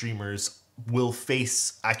those streamers will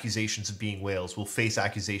face accusations of being whales, will face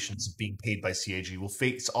accusations of being paid by CIG, will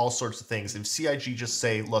face all sorts of things. If CIG just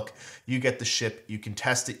say, look, you get the ship, you can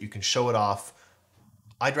test it, you can show it off,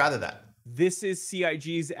 I'd rather that. This is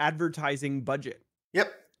CIG's advertising budget.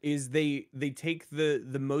 Yep. Is they take the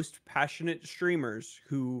most passionate streamers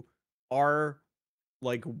who are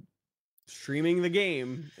like streaming the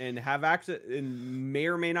game and have access and may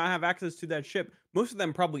or may not have access to that ship. Most of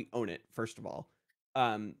them probably own it, first of all.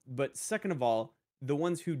 But second of all, the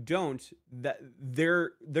ones who don't, that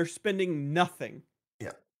they're spending nothing.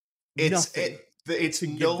 Yeah. Nothing It's to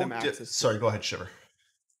give no them access to sorry, it. go ahead, Shiver.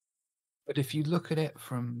 But if you look at it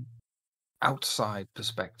from outside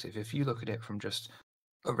perspective, if you look at it from just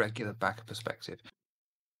a regular backer perspective,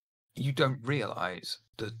 you don't realize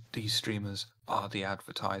that these streamers are the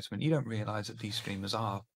advertisement. You don't realize that these streamers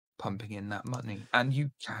are pumping in that money. And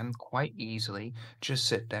you can quite easily just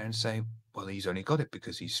sit there and say, well, he's only got it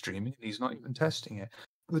because he's streaming. He's not even testing it.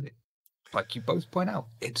 But like you both point out,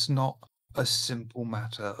 it's not a simple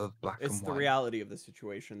matter of black It's and the white. reality of the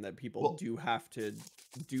situation that people Well, do have to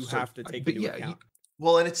take but into yeah, account.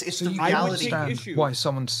 Well, and it's So the you I can would reality. take understand issue. why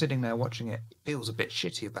someone sitting there watching it feels a bit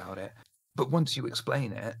shitty about it. But once you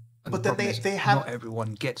explain it, and But the then problem is they have- not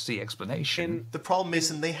everyone gets the explanation. And The problem is,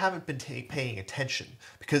 and they haven't been paying attention,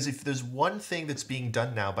 because if there's one thing that's being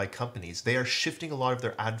done now by companies, they are shifting a lot of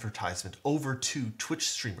their advertisement over to Twitch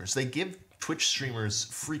streamers. They give Twitch streamers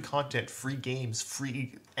free content, free games,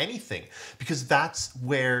 free anything, because that's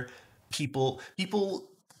where people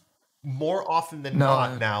more often than No,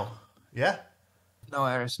 not now. Yeah. No,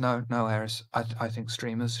 Eris, no, Eris. I think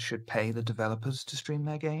streamers should pay the developers to stream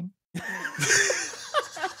their game.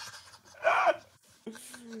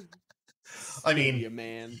 I mean- Stadia,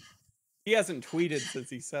 man, he hasn't tweeted since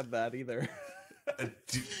he said that either.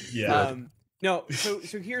 Yeah. No, so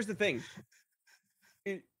here's the thing.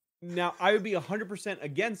 Now, I would be 100%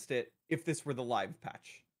 against it if this were the live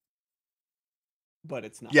patch, but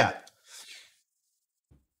it's not. Yeah.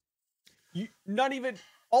 Not even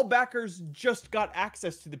all backers just got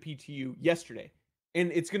access to the PTU yesterday,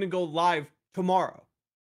 and it's gonna go live tomorrow.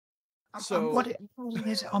 So what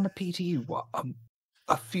is it on the PTU? What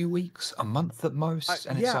a few weeks, a month at most,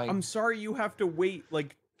 and it's yeah, like I'm sorry you have to wait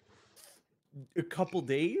like a couple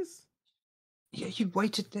days. yeah, you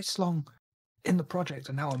waited this long in the project,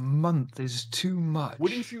 and now a month is too much.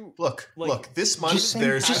 Wouldn't you? Look, Like, this month Just,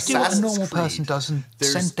 there's just do what a Assassin's normal Creed, person does and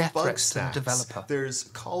there's send death bug threats to the stats, developer. There's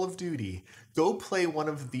Call of Duty. Go play one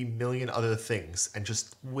of the million other things and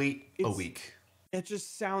just wait a It's- week. It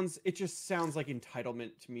just sounds like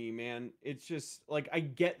entitlement to me, man. It's just like, I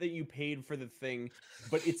get that you paid for the thing,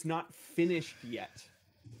 but it's not finished yet.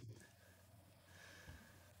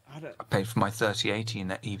 I don't, I paid for my 3080 in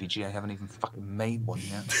that EVG. I haven't even fucking made one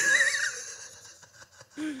yet.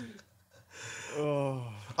 oh,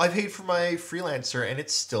 I paid for my freelancer and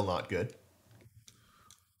it's still not good.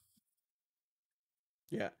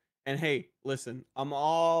 yeah. And hey, listen, I'm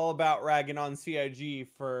all about ragging on CIG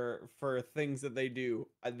for things that they do.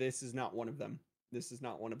 This is not one of them. This is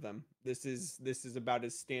not one of them. This is about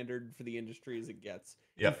as standard for the industry as it gets.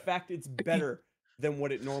 In Yep. fact, it's better than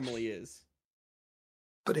what it normally is.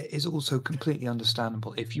 But it is also completely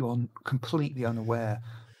understandable if you are completely unaware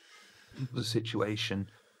of the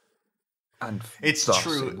situation. And It's thus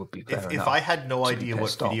true. It would be fair If enough I had no to be idea what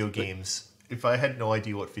pissed off, video but- games, if I had no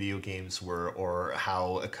idea what video games were or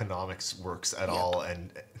how economics works at all,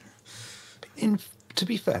 and To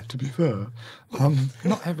be fair,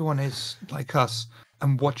 not everyone is like us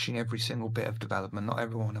and watching every single bit of development. Not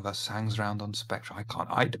every one of us hangs around on Spectrum.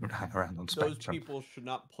 I don't hang around on Those Spectrum. people should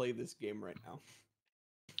not play this game right now.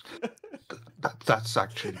 That's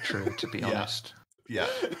actually true, to be Yeah. honest. yeah.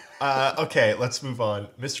 Okay, let's move on.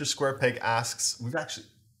 Mr. Squarepeg asks, we've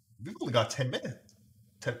only got 10 minutes.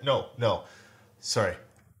 No. Sorry.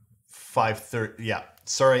 5:30. Yeah.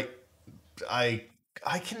 Sorry. I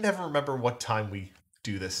can never remember what time we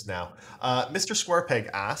do this now. Mr. Squarepeg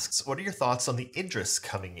asks, what are your thoughts on the Idris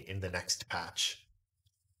coming in the next patch?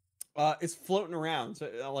 It's floating around. So,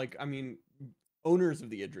 I mean, owners of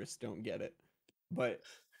the Idris don't get it, but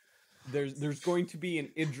there's going to be an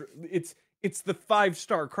Idris. It's the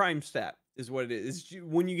 5-star crime stat is what it is.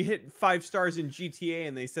 When you hit 5 stars in GTA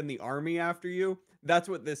and they send the army after you, that's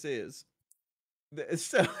what this is.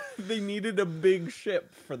 So they needed a big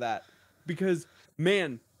ship for that because,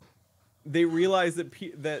 man, they realize that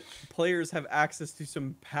that players have access to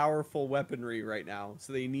some powerful weaponry right now,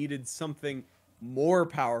 so they needed something more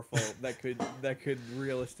powerful that could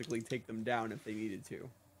realistically take them down if they needed to.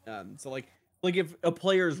 So like if a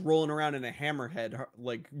player is rolling around in a hammerhead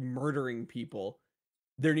like murdering people,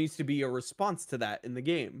 there needs to be a response to that in the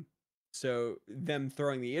game. So them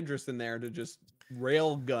throwing the Idris in there to just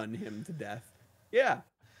railgun him to death. Yeah.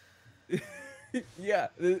 Yeah,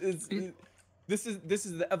 this is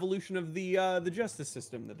the evolution of the justice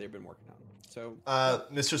system that they've been working on. So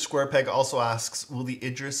Mr. Squarepeg also asks, will the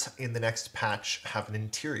Idris in the next patch have an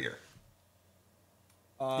interior?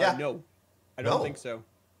 Yeah. No, I don't No. think so.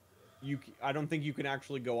 I don't think you can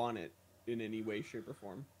actually go on it in any way, shape, or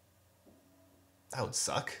form. That would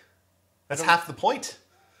suck. That's don't- half the point.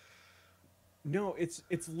 No, it's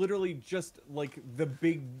literally just like the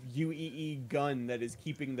big UEE gun that is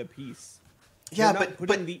keeping the peace. Yeah, They're not but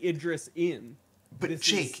putting the Idris in. But This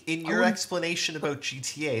Jake, is- in your explanation about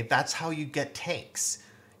GTA, that's how you get tanks.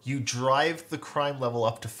 You drive the crime level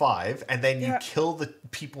up to 5, and then you Yeah. kill the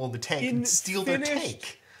people in the tank In and steal their finished-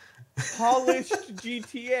 tank. polished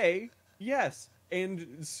GTA, yes,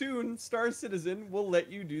 and soon Star Citizen will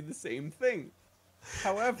let you do the same thing.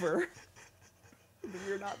 However,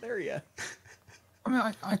 we're not there yet. I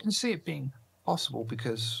mean, I can see it being possible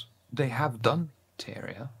because they have done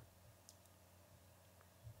Tyria.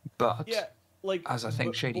 But Yeah, like as I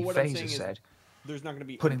think but Shady what I'm Phase saying has is said, there's not going to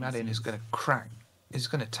be putting that in is NPCs. going to is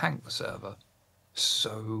going to tank the server.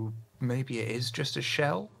 So maybe it is just a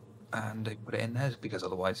shell, and they put it in there because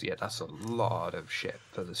otherwise, yeah, that's a lot of shit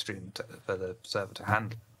for the for the server to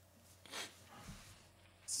handle.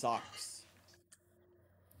 Sucks.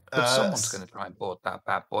 But someone's going to try and board that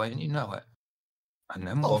bad boy, and you know it. And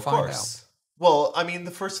then we'll Oh, of find course. Well, I mean,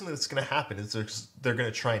 the first thing that's going to happen is they're going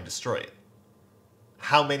to try and destroy it.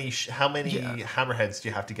 How many Yeah. hammerheads do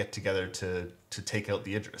you have to get together to take out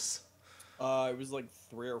the Idris? It was like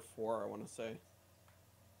 3 or 4, I want to say.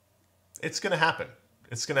 It's going to happen.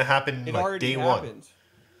 It's going to happen It like already day one. happened.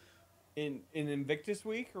 In Invictus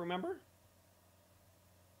Week, remember?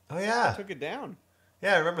 Oh yeah, Took it down.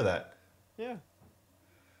 yeah, I remember that. Yeah.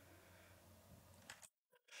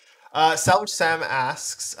 Salvage Sam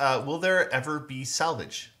asks, will there ever be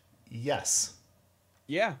salvage? Yes.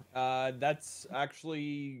 Yeah, that's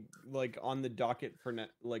actually like on the docket for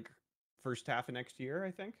like first half of next year,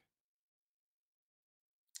 I think.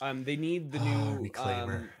 They need the new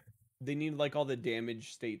Reclaimer. they need like all the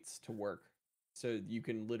damage states to work, so you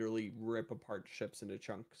can literally rip apart ships into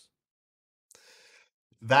chunks.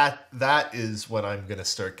 That is when I'm gonna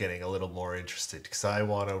start getting a little more interested because I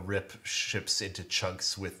want to rip ships into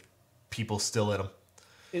chunks with people still in them.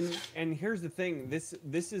 And here's the thing, this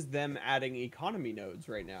is them adding economy nodes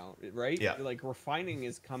right now, right? Yeah. Like refining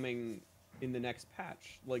is coming in the next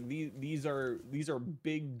patch. Like these are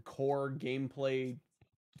big core gameplay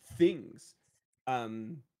things.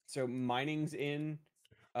 So mining's in.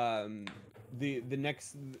 The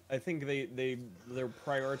next, I think they're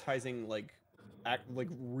prioritizing like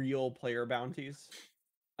real player bounties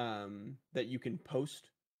that you can post.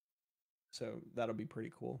 So that'll be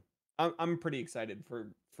pretty cool. I'm pretty excited for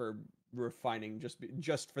refining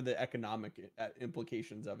just for the economic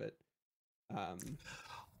implications of it.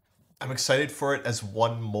 I'm excited for it as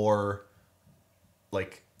one more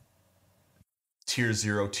like tier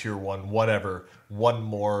 0, tier 1, whatever, one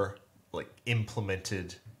more like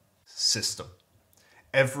implemented system.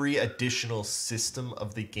 Every additional system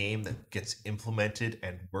of the game that gets implemented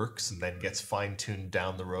and works and then gets fine-tuned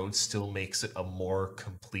down the road still makes it a more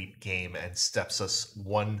complete game and steps us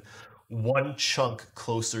one chunk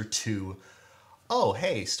closer to, oh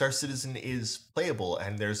hey, Star Citizen is playable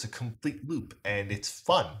and there's a complete loop and it's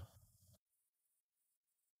fun.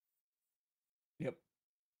 Yep.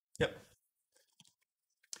 Yep.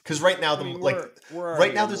 Because right now, we're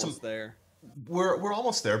right now there's almost there. We're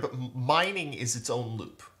almost there, but mining is its own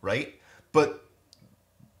loop, right? But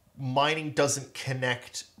mining doesn't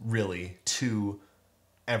connect really to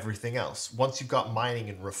everything else. Once you've got mining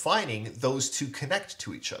and refining, those two connect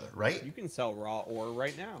to each other, right? You can sell raw ore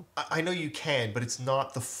right now. I know you can, but it's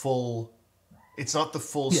not the full. It's not the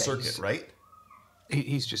full circuit, right?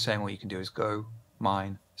 He's just saying what you can do is go,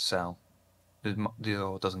 mine, sell. The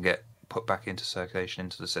ore doesn't get put back into circulation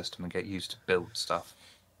into the system and get used to build stuff,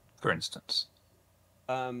 for instance.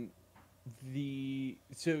 So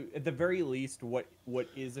at the very least, what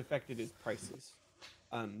is affected is prices.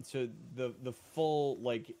 So the full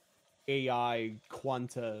like AI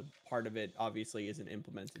quanta part of it obviously isn't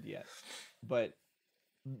implemented yet, but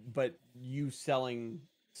you selling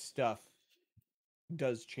stuff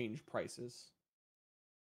does change prices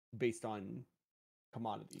based on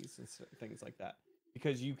commodities and things like that,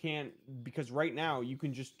 because right now you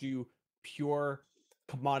can just do pure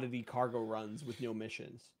commodity cargo runs with no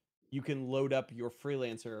missions. You can load up your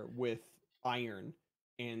freelancer with iron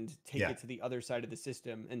and take it to the other side of the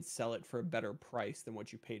system and sell it for a better price than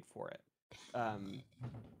what you paid for it.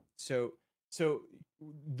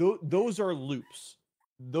 Those are loops.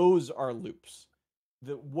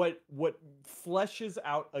 What fleshes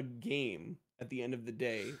out a game at the end of the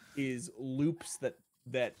day is loops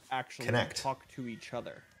that actually Connect. talk to each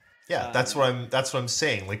other. Yeah, that's what I'm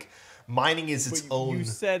saying. Like mining is its own. You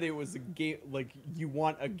said it was a game, like you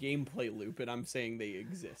want a gameplay loop, and I'm saying they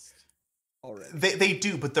exist already. They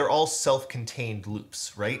do, but they're all self-contained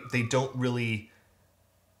loops, right? They don't really.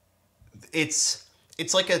 It's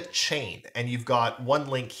like a chain, and you've got one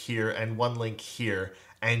link here and one link here,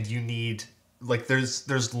 and you need like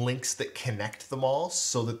there's links that connect them all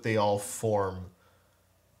so that they all form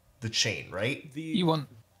the chain, right? You want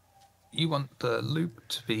the loop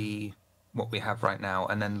to be what we have right now,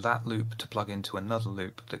 and then that loop to plug into another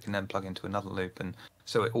loop that can then plug into another loop, and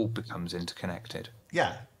so it all becomes interconnected.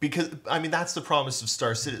 Yeah, because I mean that's the promise of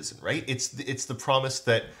Star Citizen, right? It's the promise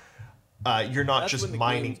that you're not That's just when the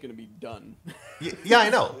mining. game's gonna be done. Yeah, I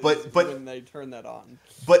know, but when they turn that on.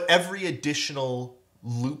 But every additional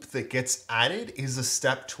loop that gets added is a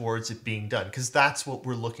step towards it being done, because that's what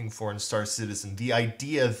we're looking for in Star Citizen. The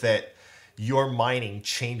idea that your mining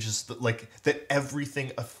changes, that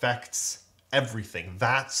everything affects everything.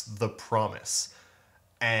 That's the promise.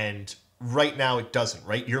 And right now it doesn't,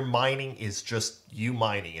 right? Your mining is just you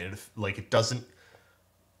mining, and it doesn't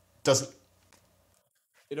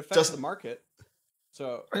It affects the market.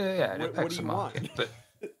 So Yeah, it what affects do the you market, want? but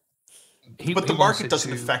the wants market it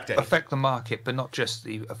doesn't to affect anything. affect the market, but not just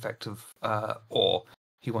the effect of ore.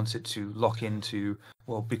 He wants it to lock into,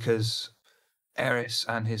 well, because Eris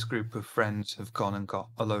and his group of friends have gone and got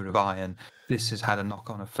a load of iron. This has had a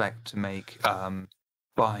knock-on effect to make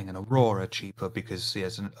buying an Aurora cheaper, because he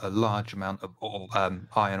has a large amount of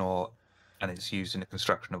iron ore, and it's used in the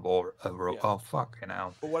construction of ore. Oh, fucking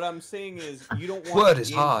hell. But what I'm saying is, you don't want Word the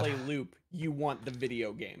is hard. gameplay loop. You want the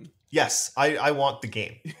video game. Yes, I want the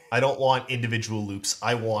game. I don't want individual loops.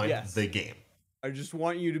 I want Yes. the game. I just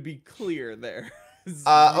want you to be clear there. You Okay.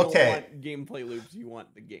 don't want gameplay loops. You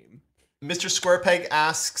want the game. Mr. Squarepeg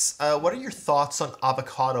asks, what are your thoughts on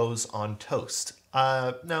avocados on toast?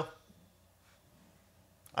 No.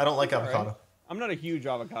 I don't like avocado. Right. I'm not a huge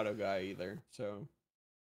avocado guy either, so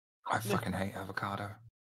I fucking hate avocado.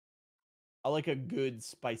 I like a good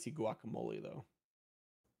spicy guacamole though.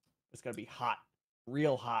 It's gotta be hot,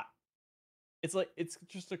 real hot. It's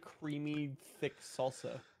just a creamy, thick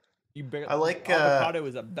salsa. I like avocado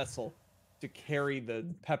is a vessel to carry the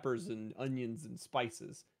peppers and onions and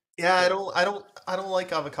spices. Yeah, I don't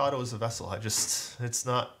like avocado as a vessel. It's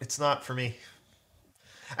not for me.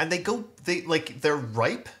 And they're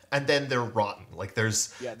ripe and then they're rotten. Like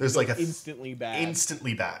there's like instantly bad.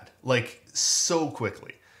 Instantly bad. Like so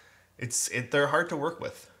quickly. They're hard to work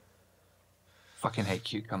with. Fucking hate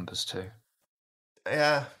cucumbers too.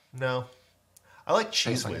 Yeah, no. I like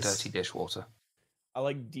cheese Tastes like whiz. dirty dishwater. I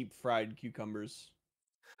like deep fried cucumbers.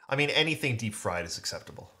 I mean, anything deep fried is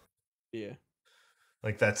acceptable. Yeah.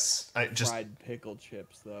 Like that's fried pickle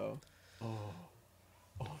chips though.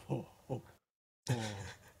 Oh.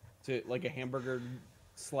 To like a hamburger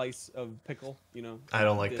slice of pickle, you know. I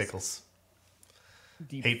don't like pickles.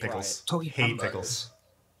 Hate pickles. Hate pickles.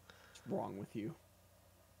 What's wrong with you?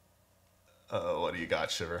 What do you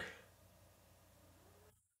got, Shiver?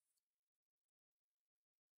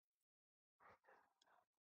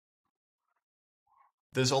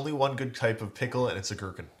 There's only one good type of pickle, and it's a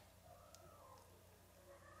gherkin.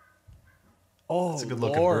 Oh, it's a good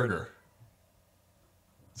looking burger.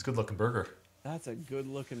 It's a good looking burger. That's a good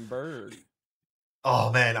looking bird.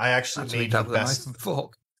 Oh man, I actually made the best. Knife and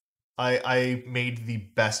fork. I made the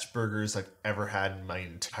best burgers I've ever had in my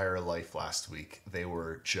entire life last week. They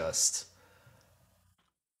were just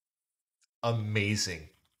amazing.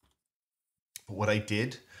 But what I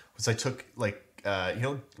did was I took like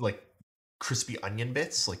crispy onion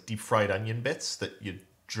bits, like deep fried onion bits that you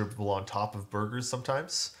dribble on top of burgers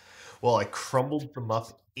sometimes. Well, I crumbled them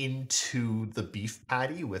up into the beef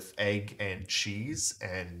patty with egg and cheese,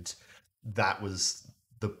 and that was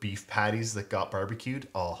the beef patties that got barbecued.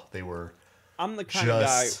 Oh, they were. I'm the kind of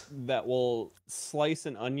guy that will slice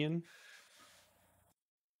an onion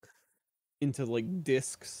into like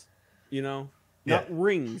discs, you know, not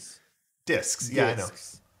rings. Discs, yeah, I know.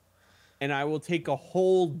 And I will take a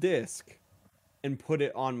whole disc and put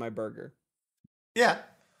it on my burger. Yeah.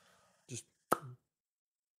 Just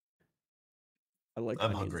I like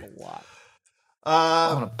I'm onions hungry. a lot.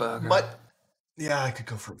 I want a burger. Yeah, I could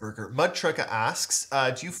go for a burger. Mud Trucka asks,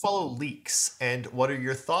 do you follow leeks, and what are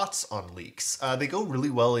your thoughts on leeks? They go really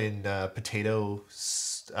well in potato,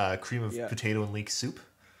 cream of potato and leek soup.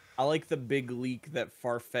 I like the big leek that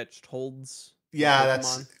Farfetch'd holds. Yeah,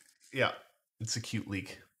 it's a cute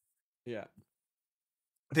leek. Yeah.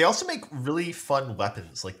 They also make really fun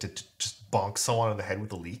weapons, like to just bonk someone on the head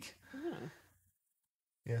with a leek.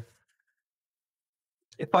 Yeah.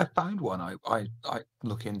 If I find one, I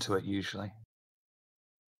look into it usually.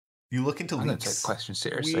 You look into leaks. I'm going to take the question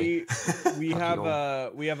seriously. We have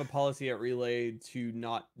a policy at Relay to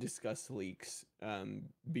not discuss leaks,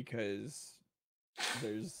 because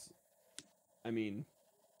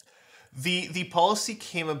the policy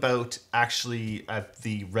came about actually at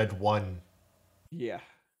the Red One. Yeah.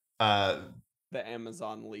 The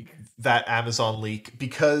Amazon leak. That Amazon leak,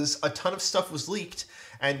 because a ton of stuff was leaked,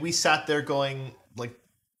 and we sat there going like,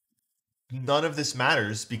 none of this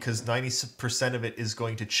matters because 90% of it is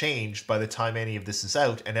going to change by the time any of this is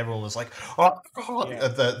out, and everyone was like, Yeah.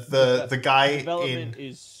 the guy development in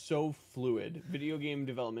is so fluid. Video game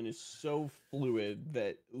development is so fluid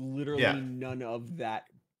that literally Yeah. none of that,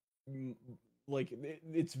 like,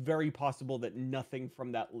 it's very possible that nothing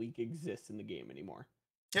from that leak exists in the game anymore.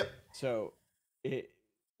 Yep. So it,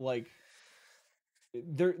 like,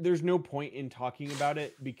 there's no point in talking about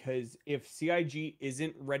it, because if CIG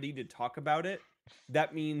isn't ready to talk about it,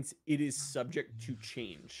 that means it is subject to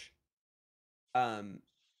change. And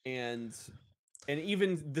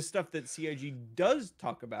even the stuff that CIG does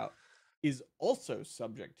talk about is also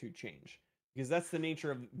subject to change, because that's the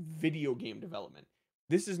nature of video game development.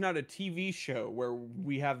 This is not a TV show where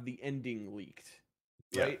we have the ending leaked,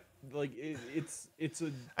 Yeah. right? Like it's a And it's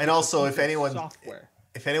a also, piece if of anyone- software.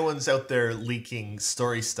 if anyone's out there leaking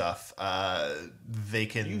story stuff, they You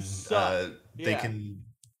can suck. they Yeah. can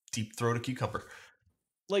deep throat a cucumber.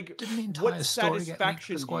 Like, Didn't the entire what story get leaked for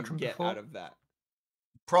satisfaction do you Squadron get before? out of that?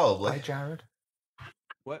 Probably, By Jared?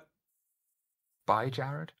 What? By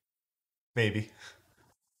Jared? maybe.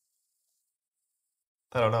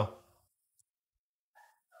 I don't know.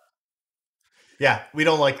 Yeah, we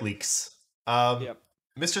don't like leaks. Yep.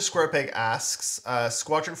 Mr. Squarepeg asks,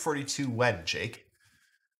 Squadron 42 when, Jake?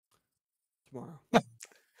 Tomorrow.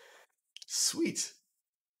 Sweet.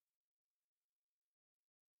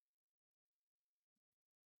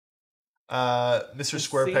 Mr. The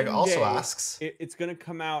Squarepeg same also day- asks, It's going to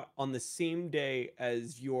come out on the same day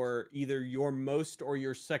as either your most or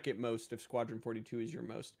your second most, if Squadron 42 is your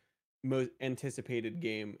most anticipated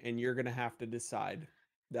game, and you're going to have to decide.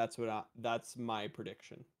 That's my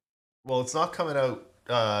prediction. well, it's not coming out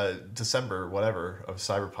December, whatever, of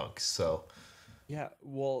Cyberpunk, so Yeah,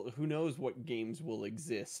 well, who knows what games will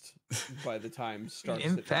exist by the time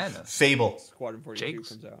In fairness, Fable. Squadron 42 Jake's-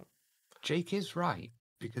 comes out. Jake is right,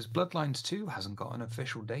 because Bloodlines 2 hasn't got an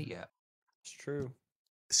official date yet. It's true.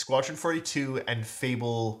 Squadron 42 and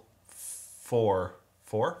Fable 4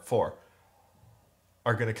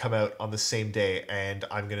 are going to come out on the same day, and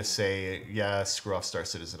I'm going to say, yeah, screw off Star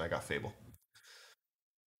Citizen, I got Fable.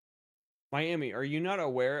 Miami, are you not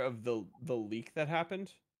aware of the leak that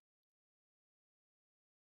happened?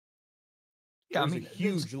 Yeah, There I was mean, a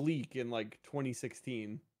huge leak in like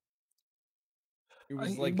 2016. It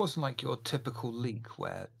was like it wasn't like your typical leak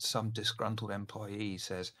where some disgruntled employee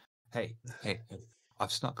says, hey,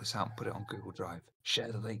 I've snuck this out and put it on Google Drive. Share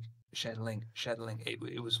the link, share the link, share the link.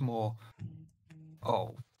 It was more,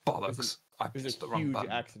 oh, bollocks. I it was pressed a the wrong huge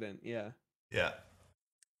button. accident. Yeah. Yeah.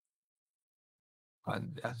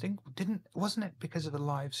 And I think, wasn't it because of a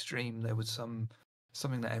live stream? There was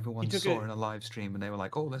something that everyone took saw a- in a live stream and they were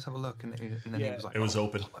like, oh, let's have a look. And then he Yeah. was like, It was "Oh,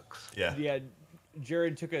 open. bollocks." Yeah. Yeah.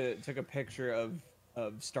 Jared took a picture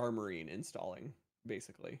of Star Marine installing,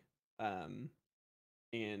 basically. And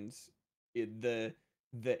the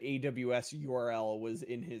AWS URL was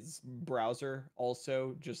in his browser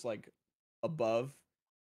also, just like above,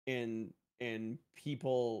 and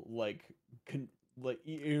people like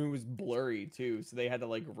it was blurry too, so they had to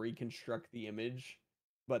like reconstruct the image,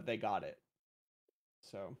 but they got it.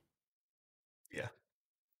 So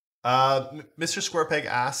Mr. Squarepeg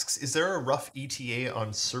asks, is there a rough ETA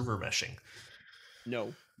on server meshing?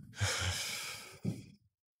 no,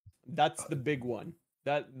 that's the big one.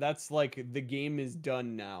 That's like the game is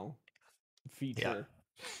done now feature.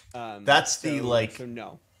 That's the, like- so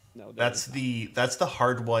no there That's is not. that's the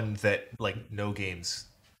hard one that like no games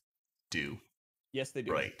do, Yes, they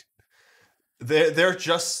do. right? They're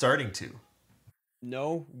just starting to.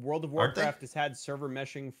 No, World of Aren't they? Warcraft has had server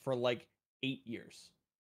meshing for like 8 years.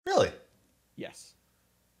 Really? Yes,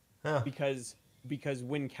 Yeah. because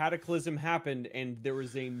when Cataclysm happened and there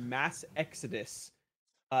was a mass exodus,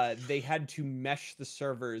 they had to mesh the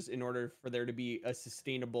servers in order for there to be a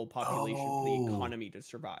sustainable population for the Oh. economy to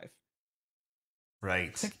survive. Right.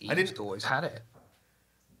 I think I Eve's didn't. always had it.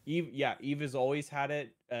 Eve has always had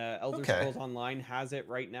it. Elder Okay. Scrolls Online has it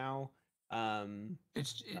right now.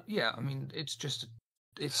 Yeah, I mean, it's just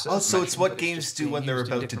it's Oh, so it's meshing, what but games just do being when they're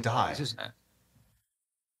used in about to different ways, die. isn't it?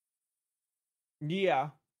 Yeah,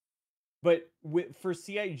 but for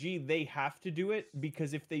CIG, they have to do it,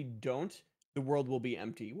 because if they don't, the world will be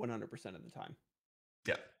empty 100% of the time.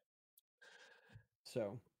 Yeah.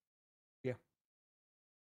 So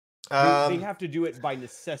they Um, have to do it by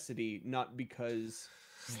necessity, not because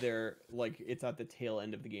they're like it's at the tail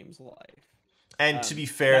end of the game's life. and to um, be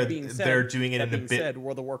fair, that being they're said- doing it That in a being bit. said,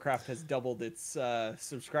 World of Warcraft has doubled its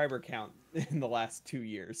subscriber count in the last 2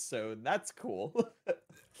 years, so that's cool.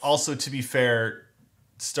 Also, to be fair,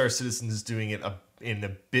 Star Citizen is doing it in a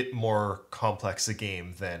bit more complex a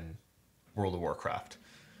game than World of Warcraft.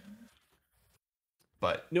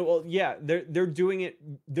 But No, well, yeah, they're doing it.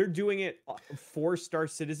 They're doing it for Star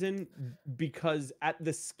Citizen because at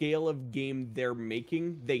the scale of game they're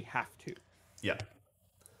making, they have to. yeah.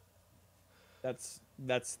 That's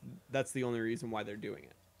the only reason why they're doing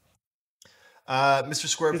it. Mr.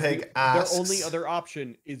 Squarepeg asks, their only other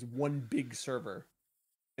option is one big server,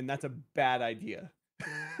 and that's a bad idea.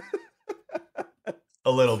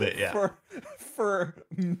 a little bit, yeah. For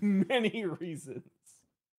many reasons.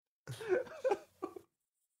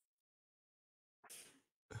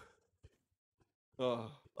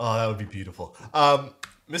 Oh, that would be beautiful. Mr.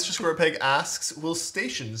 Squarepeg asks, will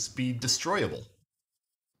stations be destroyable?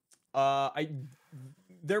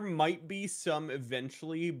 There might be some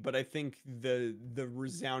eventually, but I think the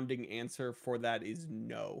resounding answer for that is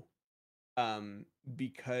no.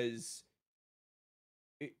 Because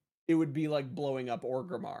it would be like blowing up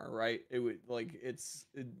Orgrimmar, right? It would like it's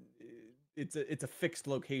a fixed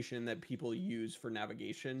location that people use for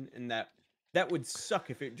navigation, and that would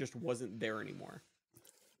suck if it just wasn't there anymore.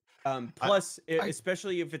 Plus,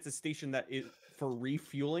 especially if it's a station that is for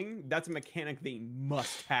refueling, that's a mechanic they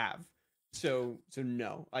must have. So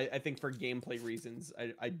no, I think for gameplay reasons,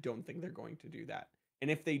 I don't think they're going to do that.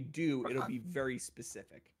 And if they do, it'll be very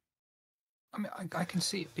specific. I mean, I can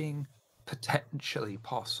see it being potentially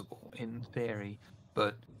possible in theory,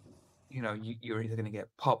 but you're either going to get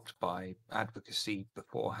popped by advocacy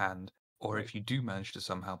beforehand, or if you do manage to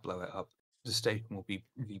somehow blow it up, the station will be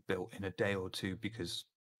rebuilt in a day or two because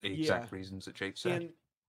the exact reasons that Jake said. And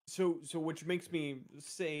so which makes me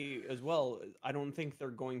say as well, I don't think they're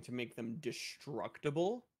going to make them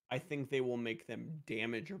destructible. I think they will make them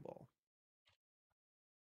damageable.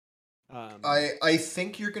 I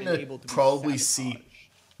think you're gonna probably see.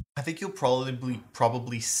 I think you'll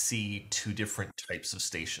probably see two different types of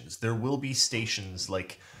stations. There will be stations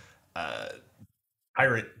like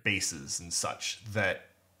pirate bases and such that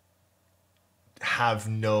have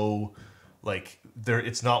no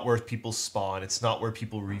it's not where people spawn, it's not where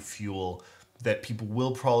people refuel, that people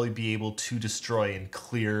will probably be able to destroy and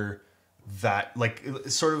clear, that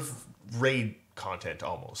sort of raid content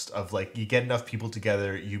almost of you get enough people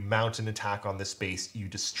together, you mount an attack on this base, you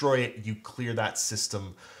destroy it, you clear that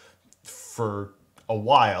system for a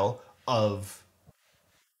while of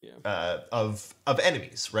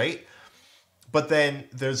enemies, right? But then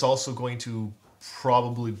there's also going to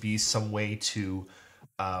probably be some way to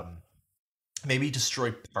maybe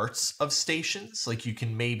destroy parts of stations. Like you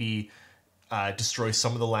can maybe destroy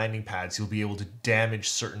some of the landing pads. You'll be able to damage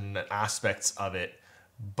certain aspects of it,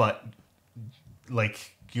 but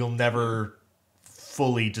you'll never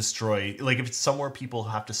fully destroy. Like if it's somewhere people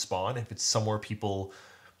have to spawn, if it's somewhere people,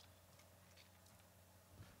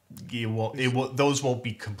 those won't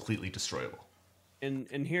be completely destroyable.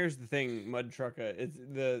 And here's the thing, Mud Trucka, is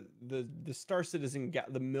the Star Citizen,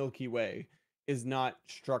 the Milky Way, is not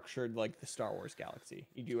structured like the Star Wars galaxy.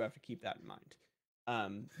 You do have to keep that in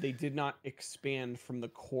mind. They did not expand from the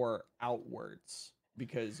core outwards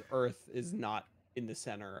because Earth is not in the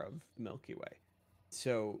center of the Milky Way.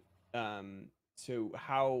 So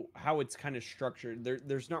how it's kind of structured,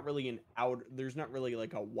 there's not really there's not really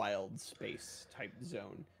like a wild space type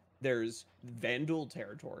zone. There's Vandal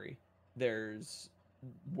territory. There's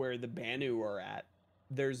where the Banu are at.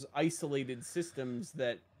 There's isolated systems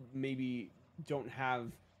that maybe don't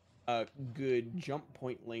have good jump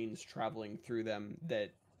point lanes traveling through them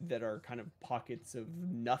that are kind of pockets of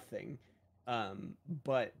nothing.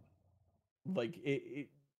 But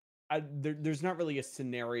there's not really a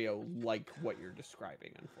scenario like what you're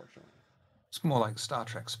describing, unfortunately. It's more like Star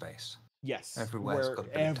Trek space. Yes, everywhere's got a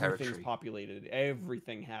bit of territory. Everything's populated.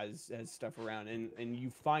 Everything has stuff around, and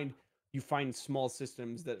you find small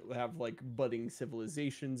systems that have budding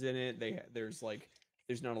civilizations in it. There's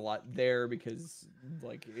not a lot there because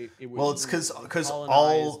it was, well, it's because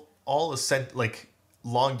all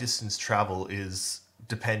long distance travel is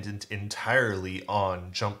dependent entirely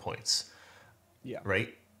on jump points. Yeah.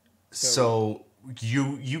 Right. So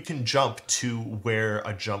you can jump to where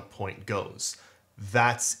a jump point goes.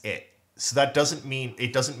 That's it. So that doesn't mean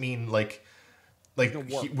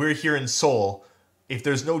we're here in Seoul. If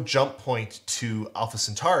there's no jump point to Alpha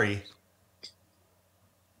Centauri,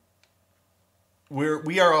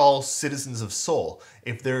 we are all citizens of Seoul.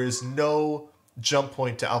 If there is no jump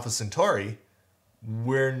point to Alpha Centauri,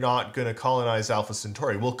 we're not going to colonize Alpha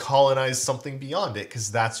Centauri. We'll colonize something beyond it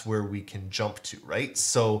because that's where we can jump to, right?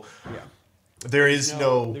 So there's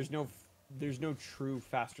no true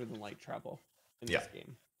faster than light travel in this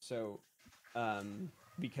game. So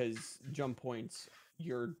because jump points,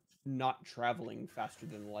 you're not traveling faster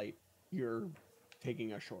than light, you're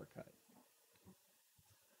taking a shortcut.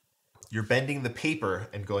 You're bending the paper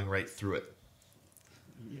and going right through it.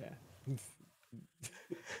 Yeah.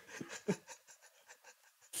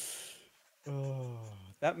 Oh,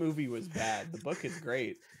 that movie was bad. The book is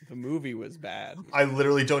great. The movie was bad. I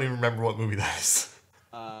literally don't even remember what movie that is.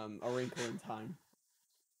 A Wrinkle in Time.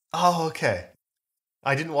 Oh, okay.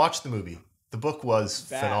 I didn't watch the movie. The book was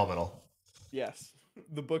Bad. phenomenal. Yes,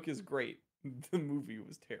 the book is great. The movie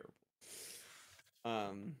was terrible.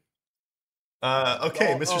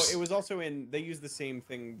 Okay, Mr. Oh, it was also in. They used the same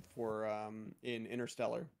thing for in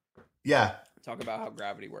Interstellar. Yeah, Talk about how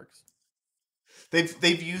gravity works.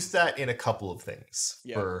 they've used that in a couple of things.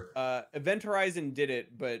 Yeah. For Event Horizon did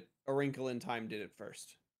it, but A Wrinkle in Time did it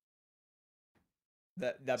first.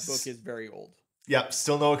 That book is very old. Yep,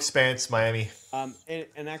 still no Expanse, Miami.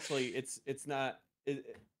 And actually, it's not.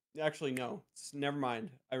 Actually, no. Never mind.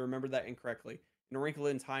 I remember that incorrectly. In A Wrinkle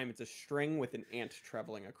in Time, it's a string with an ant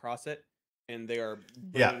traveling across it, and they are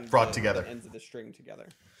brought together. The ends of the string together.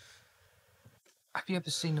 Have you ever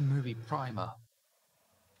seen the movie Primer?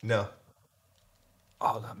 No.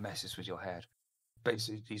 Oh, that messes with your head.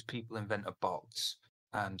 Basically, these people invent a box,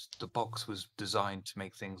 and the box was designed to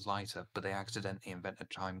make things lighter, but they accidentally invent a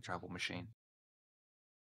time travel machine.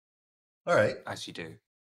 All right. As you do.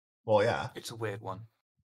 Well, yeah. It's a weird one.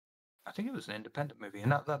 I think it was an independent movie,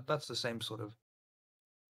 and that's the same sort of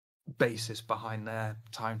basis behind their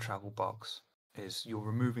time travel box. Is you're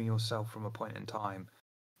removing yourself from a point in time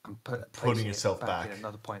and putting yourself back in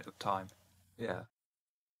another point of time. Yeah.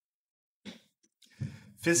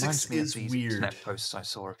 Physics is these weird. internet posts I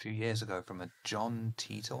saw a few years ago from a John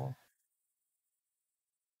Titor.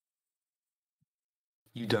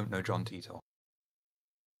 You don't know John Titor?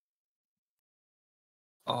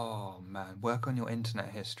 Oh man, work on your internet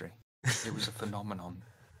history. It was a phenomenon.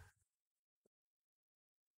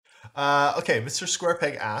 Okay, Mr.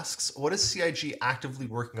 Squarepeg asks, what is CIG actively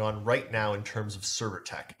working on right now in terms of server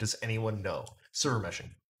tech? Does anyone know? Server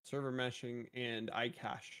meshing. Server meshing and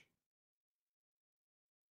iCache.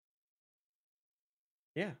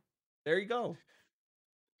 Yeah, there you go.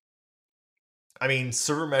 I mean,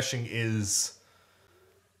 server meshing is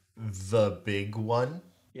the big one.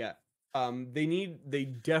 Yeah. They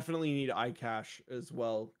definitely need iCache as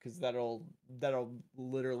well, because that'll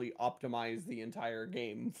literally optimize the entire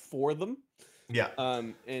game for them. Yeah.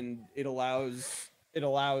 And it allows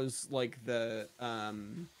like the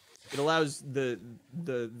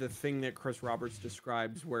thing that Chris Roberts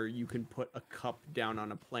describes, where you can put a cup down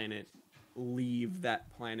on a planet, leave that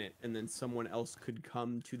planet, and then someone else could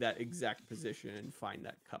come to that exact position and find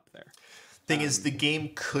that cup there. Thing is, the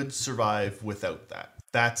game could survive without that.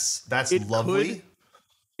 That's lovely.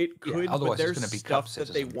 It could, yeah, but there's stuff that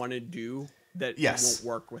they want to do that won't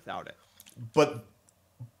work without it. But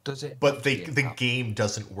does it? But the game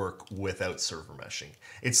doesn't work without server meshing.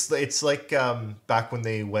 It's like back when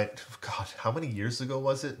they went. God, how many years ago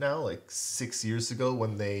was it now? Like 6 years ago,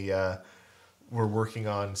 when they were working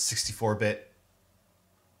on 64-bit,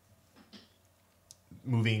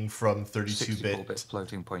 moving from 32-bit 64-bit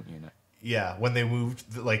floating point unit. Yeah, when they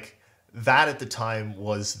moved, like that at the time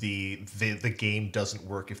was the game doesn't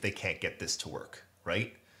work if they can't get this to work,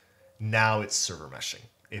 right? Now it's server meshing.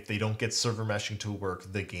 If they don't get server meshing to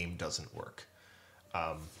work, the game doesn't work.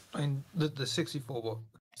 I mean, the 64-bit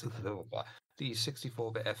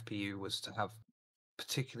FPU was to have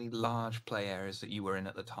particularly large play areas that you were in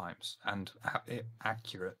at the times, and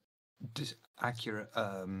accurate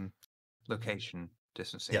location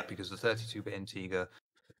distancing, because the 32-bit Integer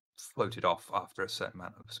floated off after a certain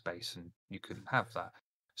amount of space, and you couldn't have that.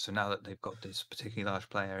 So now that they've got this particularly large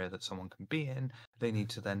play area that someone can be in, they need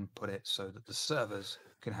to then put it so that the servers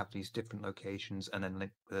can have these different locations, and then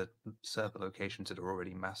link the server locations that are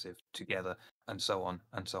already massive together, and so on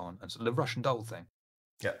and so on. And so the Russian doll thing.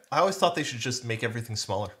 Yeah, I always thought they should just make everything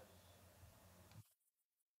smaller.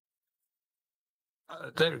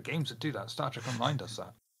 There are games that do that. Star Trek Online does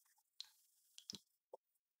that.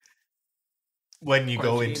 When you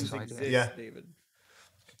go into David.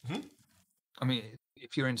 Hmm? I mean,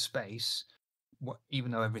 if you're in space,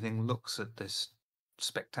 even though everything looks at this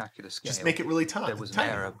spectacular scale, just make it really tiny. There was an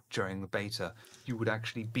error during the beta. You would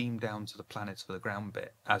actually beam down to the planets for the ground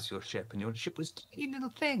bit as your ship, and your ship was a tiny little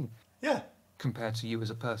thing. Yeah. Compared to you as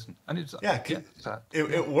a person, and it's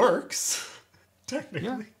it works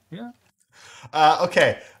technically. Yeah.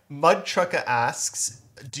 Okay, Mud Trucka asks,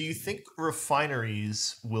 do you think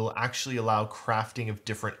refineries will actually allow crafting of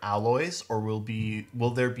different alloys, or will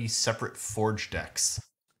there be separate forge decks?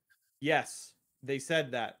 Yes, they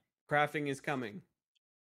said that crafting is coming,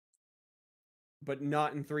 but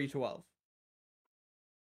not in 3.12.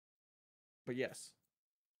 But yes.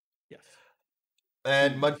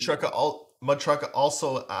 And Mud Trucker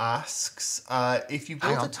also asks, if you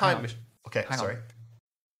Hang built a on, time hang on. machine. Okay, Hang on. sorry.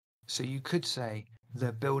 So you could say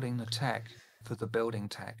they're building the tech for the building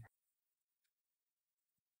tech.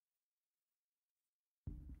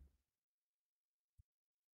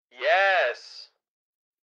 Yes.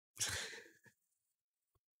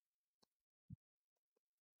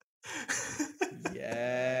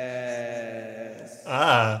 Yes.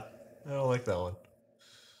 I don't like that one.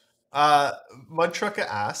 Mud Trucker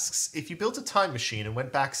asks, if you built a time machine and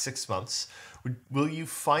went back 6 months, will you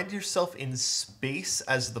find yourself in space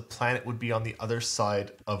as the planet would be on the other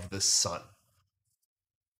side of the sun?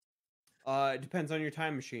 It depends on your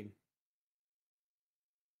time machine.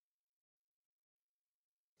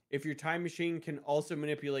 If your time machine can also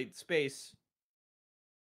manipulate space,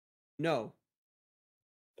 no.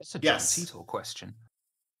 It's a Yes. John Titor question.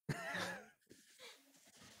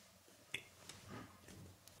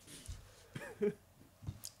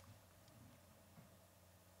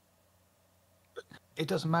 It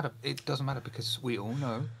doesn't matter. It doesn't matter because we all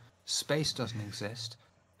know space doesn't exist,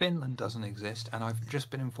 Finland doesn't exist, and I've just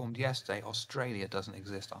been informed yesterday Australia doesn't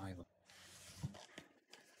exist either.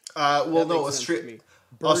 Well, That no, makes sense to me.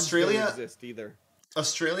 Birds Australia don't exist either.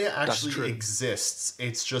 Australia true. actually exists.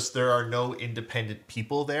 It's just there are no independent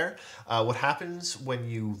people there. What happens when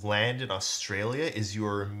you land in Australia is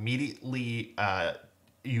you're immediately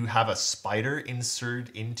you have a spider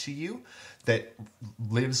inserted into you that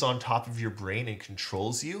lives on top of your brain and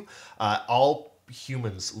controls you. All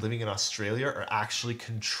humans living in Australia are actually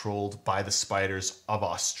controlled by the spiders of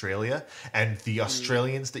Australia, and the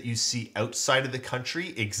Australians that you see outside of the country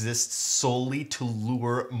exist solely to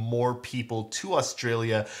lure more people to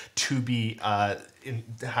Australia to be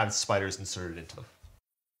to have spiders inserted into them.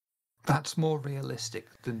 That's more realistic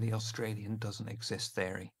than the Australian doesn't exist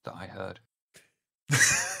theory that I heard.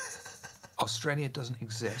 Australia doesn't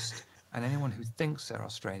exist, and anyone who thinks they're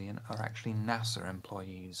Australian are actually NASA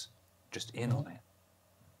employees, just in on it.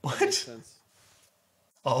 That makes What? sense.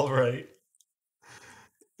 All right.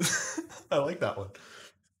 I like that one.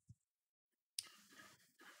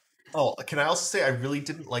 Oh, can I also say I really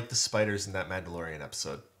didn't like the spiders in that Mandalorian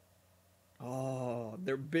episode. Oh,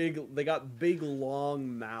 they're big. They got big,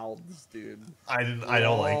 long mouths, dude. I don't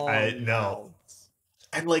like. I Long no. mouths.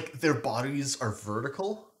 And like their bodies are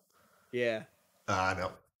vertical. Yeah,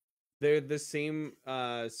 No. they're the same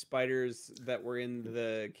spiders that were in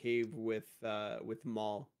the cave with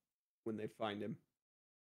Maul when they find him.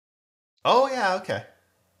 Oh yeah, okay.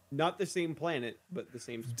 Not the same planet, but the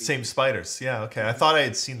same species. Same spiders. Yeah, okay. I thought I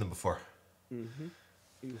had seen them before. Mm-hmm.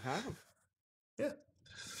 You have. Yeah.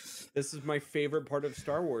 This is my favorite part of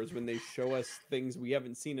Star Wars when they show us things we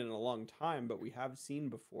haven't seen in a long time, but we have seen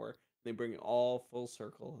before. They bring it all full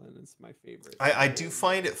circle, and it's my favorite. I do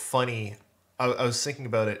find it funny. I was thinking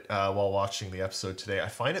about it while watching the episode today. I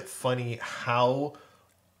find it funny how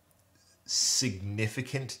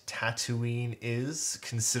significant Tatooine is,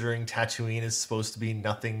 considering Tatooine is supposed to be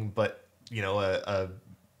nothing but, a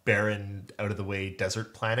barren, out of the way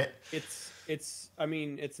desert planet. I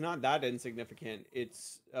mean, it's not that insignificant.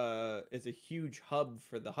 It's a huge hub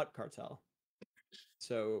for the Hutt cartel.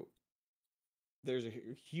 So there's a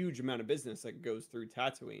huge amount of business that goes through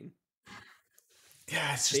Tatooine.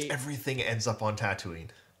 Yeah, it's just everything ends up on Tatooine.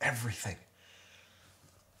 Everything.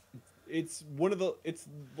 It's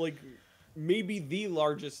like maybe the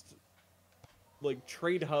largest like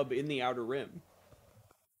trade hub in the Outer Rim.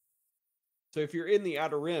 So if you're in the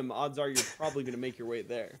Outer Rim, odds are you're probably going to make your way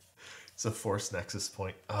there. It's a Force Nexus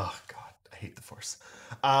point. Oh god, I hate the Force.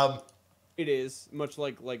 It is much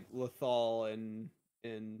like Lothal and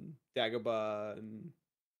Dagobah and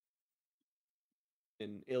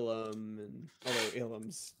Ilum, and although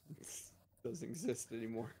Ilum's doesn't exist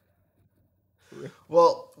anymore.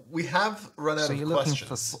 Well, we have run out So of you're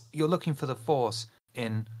questions. you're looking for the Force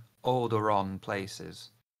in Alderaan places.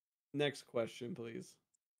 Next question, please.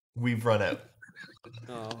 We've run out.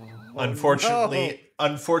 Oh, Unfortunately,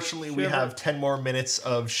 we Shiver. have 10 more minutes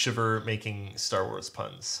of Shiver making Star Wars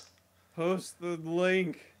puns. Post the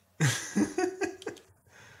link.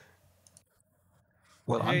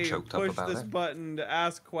 Well, Hey, I'm choked up push about this it. button to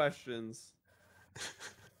ask questions.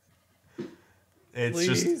 It's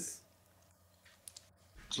Please. just.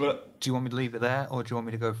 But Do you want me to leave it there, or do you want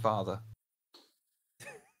me to go farther?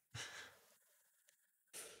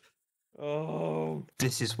 Oh.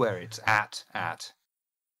 This is where it's at.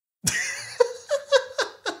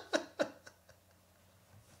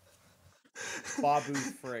 Babu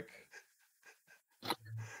Frick.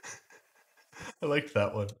 I liked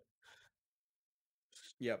that one.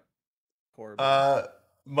 Yep. Corbin.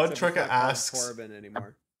 Mud Except Trucker it's not called asks. Corbin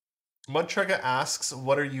anymore. Mudchugga asks,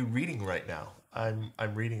 "What are you reading right now?" I'm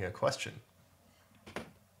reading a question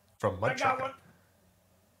from I got Mudchugga. one.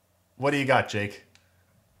 What do you got, Jake?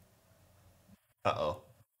 Uh-oh.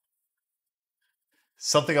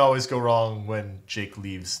 Something always go wrong when Jake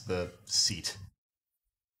leaves the seat.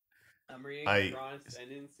 I'm reading I- Thrawn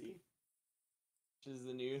Ascendancy, which is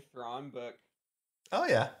the new Thrawn book. Oh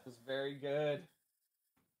yeah. It's very good.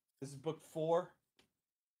 This is book 4.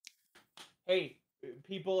 Hey,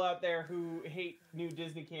 people out there who hate new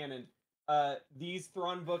Disney canon, these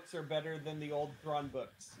Thrawn books are better than the old Thrawn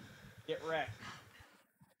books. Get wrecked.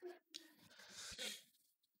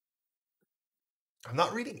 I'm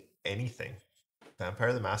not reading anything.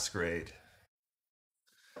 Vampire the Masquerade.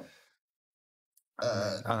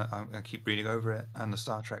 I keep reading over it and the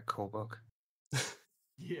Star Trek core book.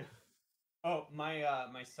 Yeah. Oh, my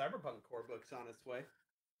my Cyberpunk core book's on its way.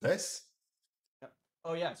 Nice.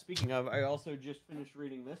 Oh yeah, speaking of, I also just finished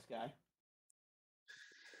reading this guy.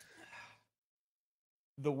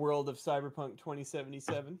 The World of Cyberpunk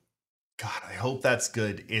 2077. God, I hope that's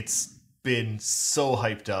good. It's been so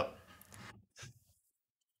hyped up.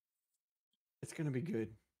 It's gonna be good.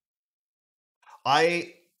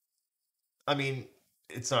 I mean,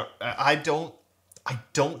 it's not. I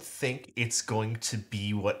don't think it's going to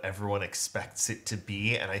be what everyone expects it to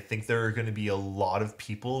be, and I think there are going to be a lot of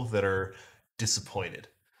people that are disappointed.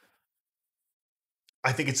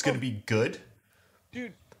 I think it's going to be good.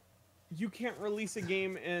 Dude, you can't release a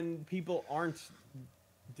game and people aren't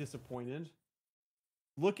disappointed.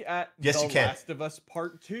 Look at Yes, The you can. Last of Us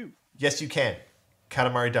Part 2. Yes, you can.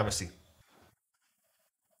 Katamari Damacy.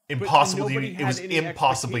 But Impossible. nobody It had was any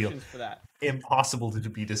impossibly expectations for that. impossible to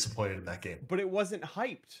be disappointed in that game. But it wasn't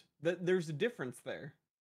hyped. There's a difference there.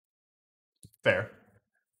 Fair.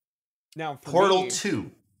 Now, for Portal me,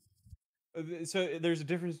 2. so there's a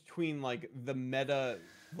difference between like the meta,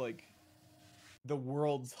 like the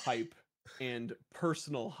world's hype and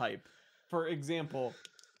personal hype. For example,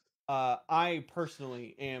 I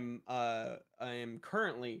personally am I am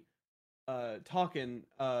currently talking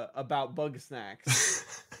about Bug Snacks.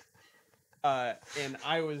 And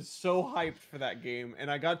I was so hyped for that game, and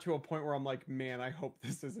I got to a point where I'm like, man, I hope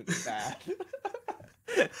this isn't bad.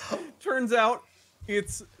 Turns out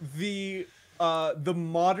it's the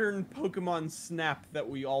modern Pokemon Snap that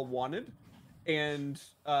we all wanted. And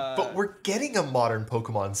But we're getting a modern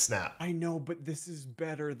Pokemon Snap. I know, but this is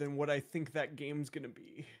better than what I think that game's gonna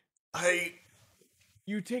be.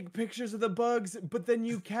 You take pictures of the bugs, but then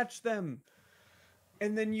you catch them.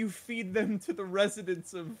 And then you feed them to the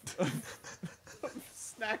residents of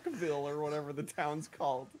Snackville or whatever the town's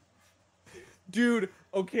called. Dude,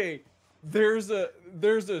 okay, there's a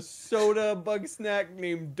soda bug snack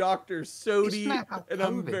named Dr. Sody, Isn't that how and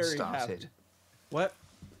I'm COVID very started? happy. What?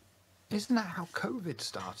 Isn't that how COVID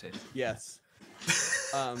started? Yes.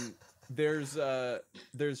 There's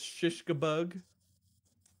Shishka bug.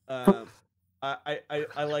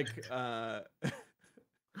 I like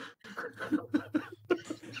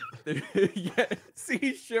yeah,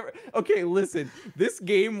 see Shiver. Okay, listen. This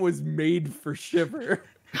game was made for Shiver.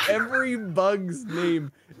 Every bug's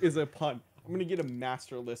name is a pun. I'm gonna get a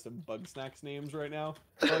master list of Bug Snacks names right now.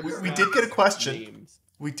 We did get a question.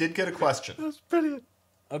 We did get a question. That's brilliant.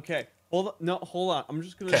 Okay, hold on. I'm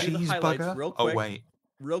just gonna do the highlights Cheeseburger? real quick. Oh wait.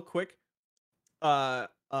 Real quick. Hold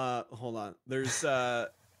on. There's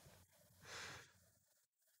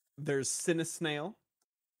Cinnasnail.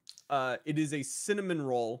 It is a cinnamon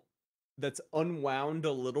roll that's unwound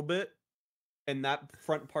a little bit, and that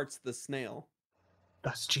front part's the snail.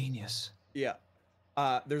 That's genius. Yeah.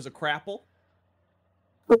 There's a crapple.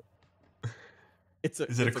 Is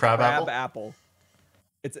it a crab apple?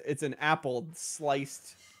 It's an apple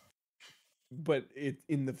sliced, but it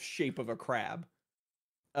in the shape of a crab.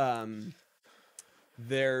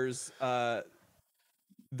 There's a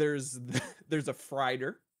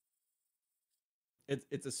Frieder.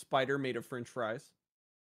 It's a spider made of French fries.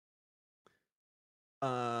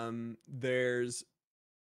 There's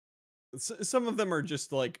some of them are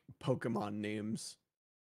just like Pokemon names.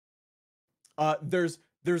 There's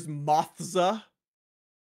Mothza,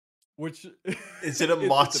 which Is it a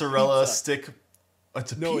mozzarella stick?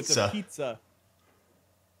 It's a pizza. No, it's a pizza.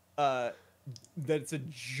 That's a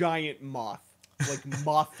giant moth, like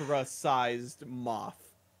Mothra-sized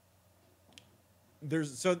moth.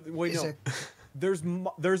 There's a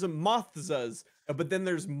Mothzas, but then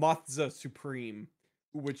there's Mothza Supreme,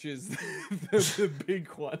 which is the big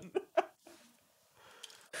one.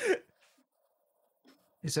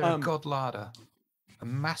 Is there a Godlada? A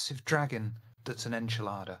massive dragon that's an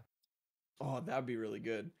enchilada. Oh, that'd be really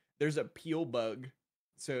good. There's a peel bug.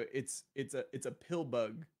 So it's a pill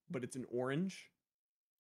bug but it's an orange.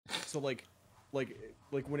 So like when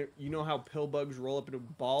you know how pill bugs roll up in a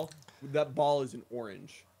ball, that ball is an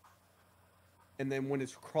orange. And then when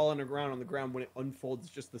it's crawling around on the ground, when it unfolds,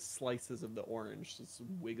 it's just the slices of the orange just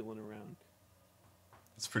wiggling around.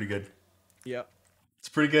 It's pretty good. Yep. It's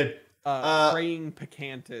pretty good. Praying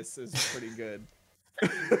Picantis is pretty good.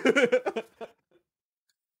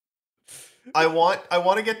 I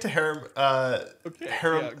want to get to Harem. Okay.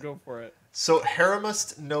 Harem. Yeah, go for it. So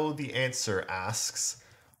Haremist Know the Answer asks,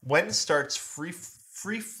 when starts Free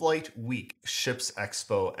Flight Week, Ships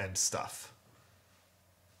Expo and stuff?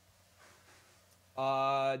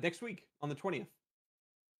 Next week on the 20th.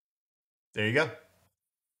 There you go.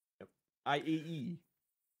 Yep. IAE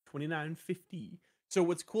 2950. So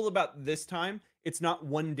what's cool about this time, it's not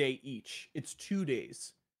 1 day each. It's 2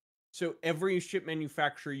 days. So every ship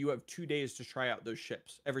manufacturer, you have 2 days to try out those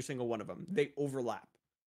ships. Every single one of them. They overlap.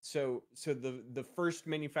 So the first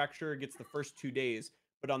manufacturer gets the first 2 days,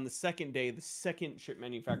 but on the second day, the second ship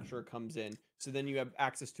manufacturer comes in. So then you have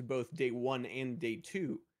access to both day 1 and day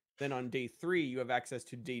 2. Then on day 3, you have access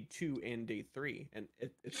to day 2 and day 3, and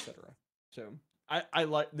etc. So I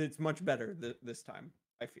like it's much better this time,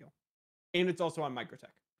 I feel, and it's also on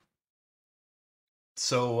Microtech.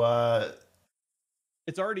 So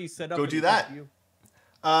it's already set up. Go do that.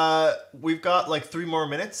 We've got like 3 more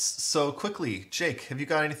minutes. So quickly, Jake, have you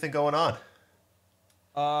got anything going on?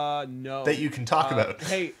 No. That you can talk about.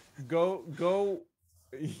 Hey, go.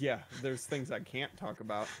 Yeah, there's things I can't talk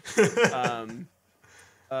about.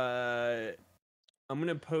 I'm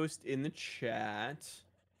gonna post in the chat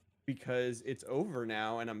because it's over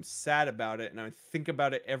now and I'm sad about it and I think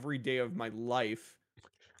about it every day of my life.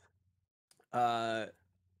 The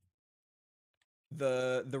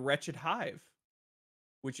Wretched Hive,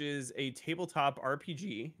 which is a tabletop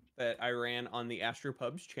RPG that I ran on the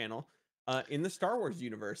Astropubs channel in the Star Wars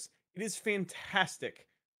universe. It is fantastic.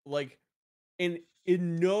 Like in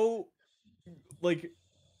no like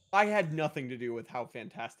I had nothing to do with how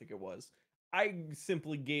fantastic it was. I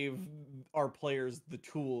simply gave our players the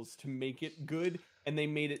tools to make it good, and they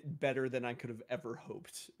made it better than I could have ever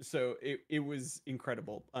hoped. So it was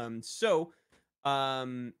incredible. There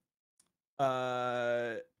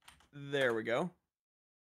we go.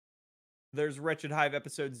 There's Wretched Hive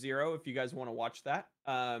episode 0 if you guys want to watch that.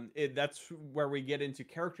 That's where we get into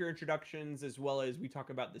character introductions as well as we talk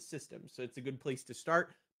about the system. So it's a good place to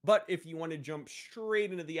start. But if you want to jump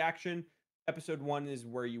straight into the action, episode 1 is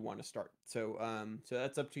where you want to start. So so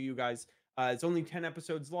that's up to you guys. It's only 10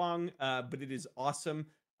 episodes long, but it is awesome.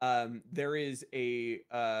 There is a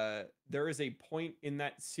point in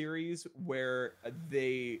that series where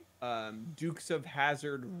they Dukes of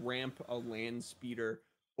Hazzard ramp a land speeder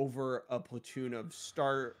over a platoon of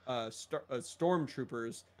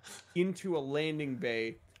stormtroopers into a landing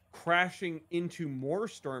bay, crashing into more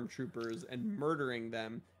stormtroopers and murdering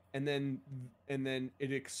them, and then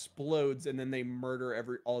it explodes, and then they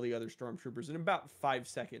murder all the other stormtroopers in about 5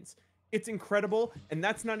 seconds. It's incredible, and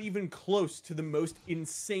that's not even close to the most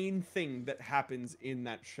insane thing that happens in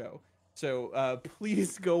that show. So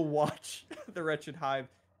please go watch The Wretched Hive.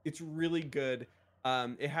 It's really good.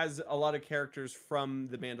 It has a lot of characters from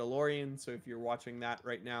The Mandalorian, so if you're watching that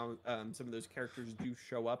right now, some of those characters do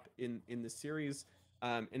show up in the series,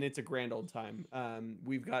 and it's a grand old time.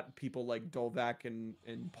 We've got people like Dolvac and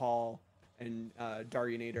Paul and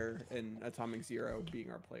Darionator and Atomic Zero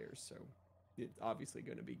being our players, so it's obviously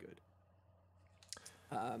going to be good.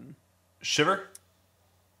 Shiver,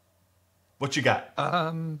 what you got?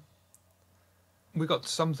 We got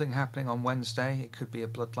something happening on Wednesday. It could be a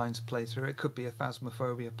Bloodlines playthrough. It could be a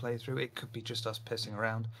Phasmophobia playthrough. It could be just us pissing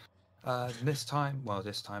around.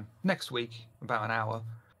 Next week, about an hour,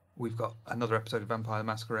 we've got another episode of Vampire the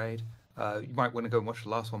Masquerade. You might want to go and watch the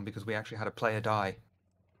last one because we actually had a player die.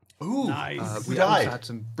 Ooh, nice. We also had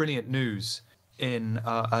some brilliant news in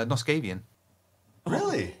Noscavian.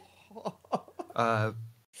 Really? To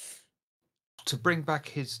bring back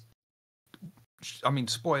his...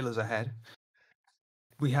 spoilers ahead.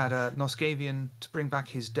 We had Noscavian to bring back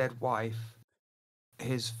his dead wife.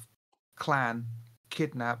 His clan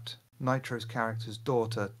kidnapped Nitro's character's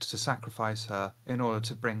daughter to sacrifice her in order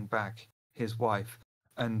to bring back his wife.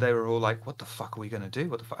 And they were all like, what the fuck are we going to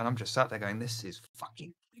do? What the fuck? And I'm just sat there going, this is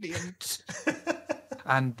fucking brilliant.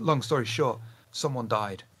 And long story short, someone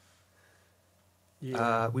died.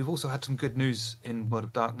 Yeah. We've also had some good news in World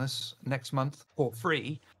of Darkness. Next month, for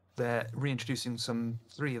free, they're reintroducing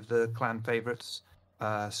 3 of the clan favourites.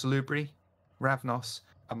 Salubri, Ravnos,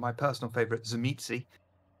 and my personal favourite, Zamitzi.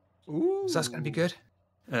 Ooh. So that's going to be good.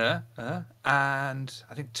 And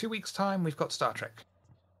I think 2 weeks' time, we've got Star Trek.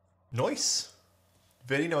 Nice.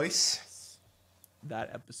 Very nice.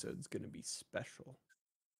 That episode's gonna be special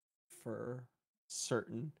for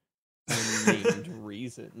certain unnamed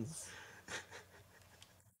reasons.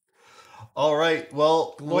 All right.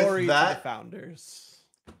 Well, Glory to the founders.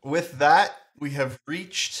 With that, we have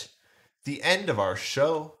reached the end of our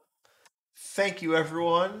show. Thank you,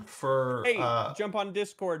 everyone, for Hey, jump on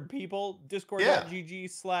Discord, people.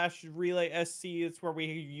 Discord.gg/RelaySC. It's where we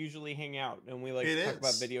usually hang out, and we like to talk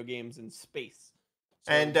about video games and space.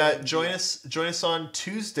 So and join us on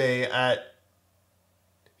Tuesday at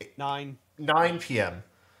 9 p.m.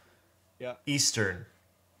 Yeah. Eastern,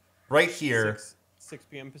 right here. 6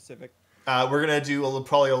 p.m. Pacific. We're gonna do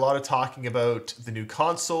probably a lot of talking about the new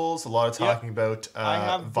consoles, a lot of talking about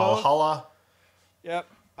Valhalla. Yep,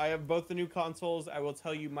 I have both the new consoles. I will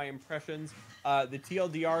tell you my impressions. The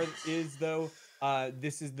TLDR is though,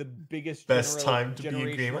 this is the biggest time to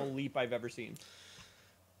be a gamer leap I've ever seen.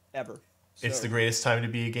 Ever. So, it's the greatest time to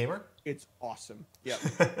be a gamer. It's awesome. Yep.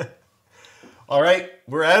 All right,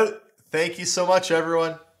 we're out. Thank you so much,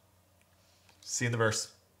 everyone. See you in the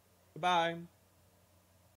verse. Goodbye.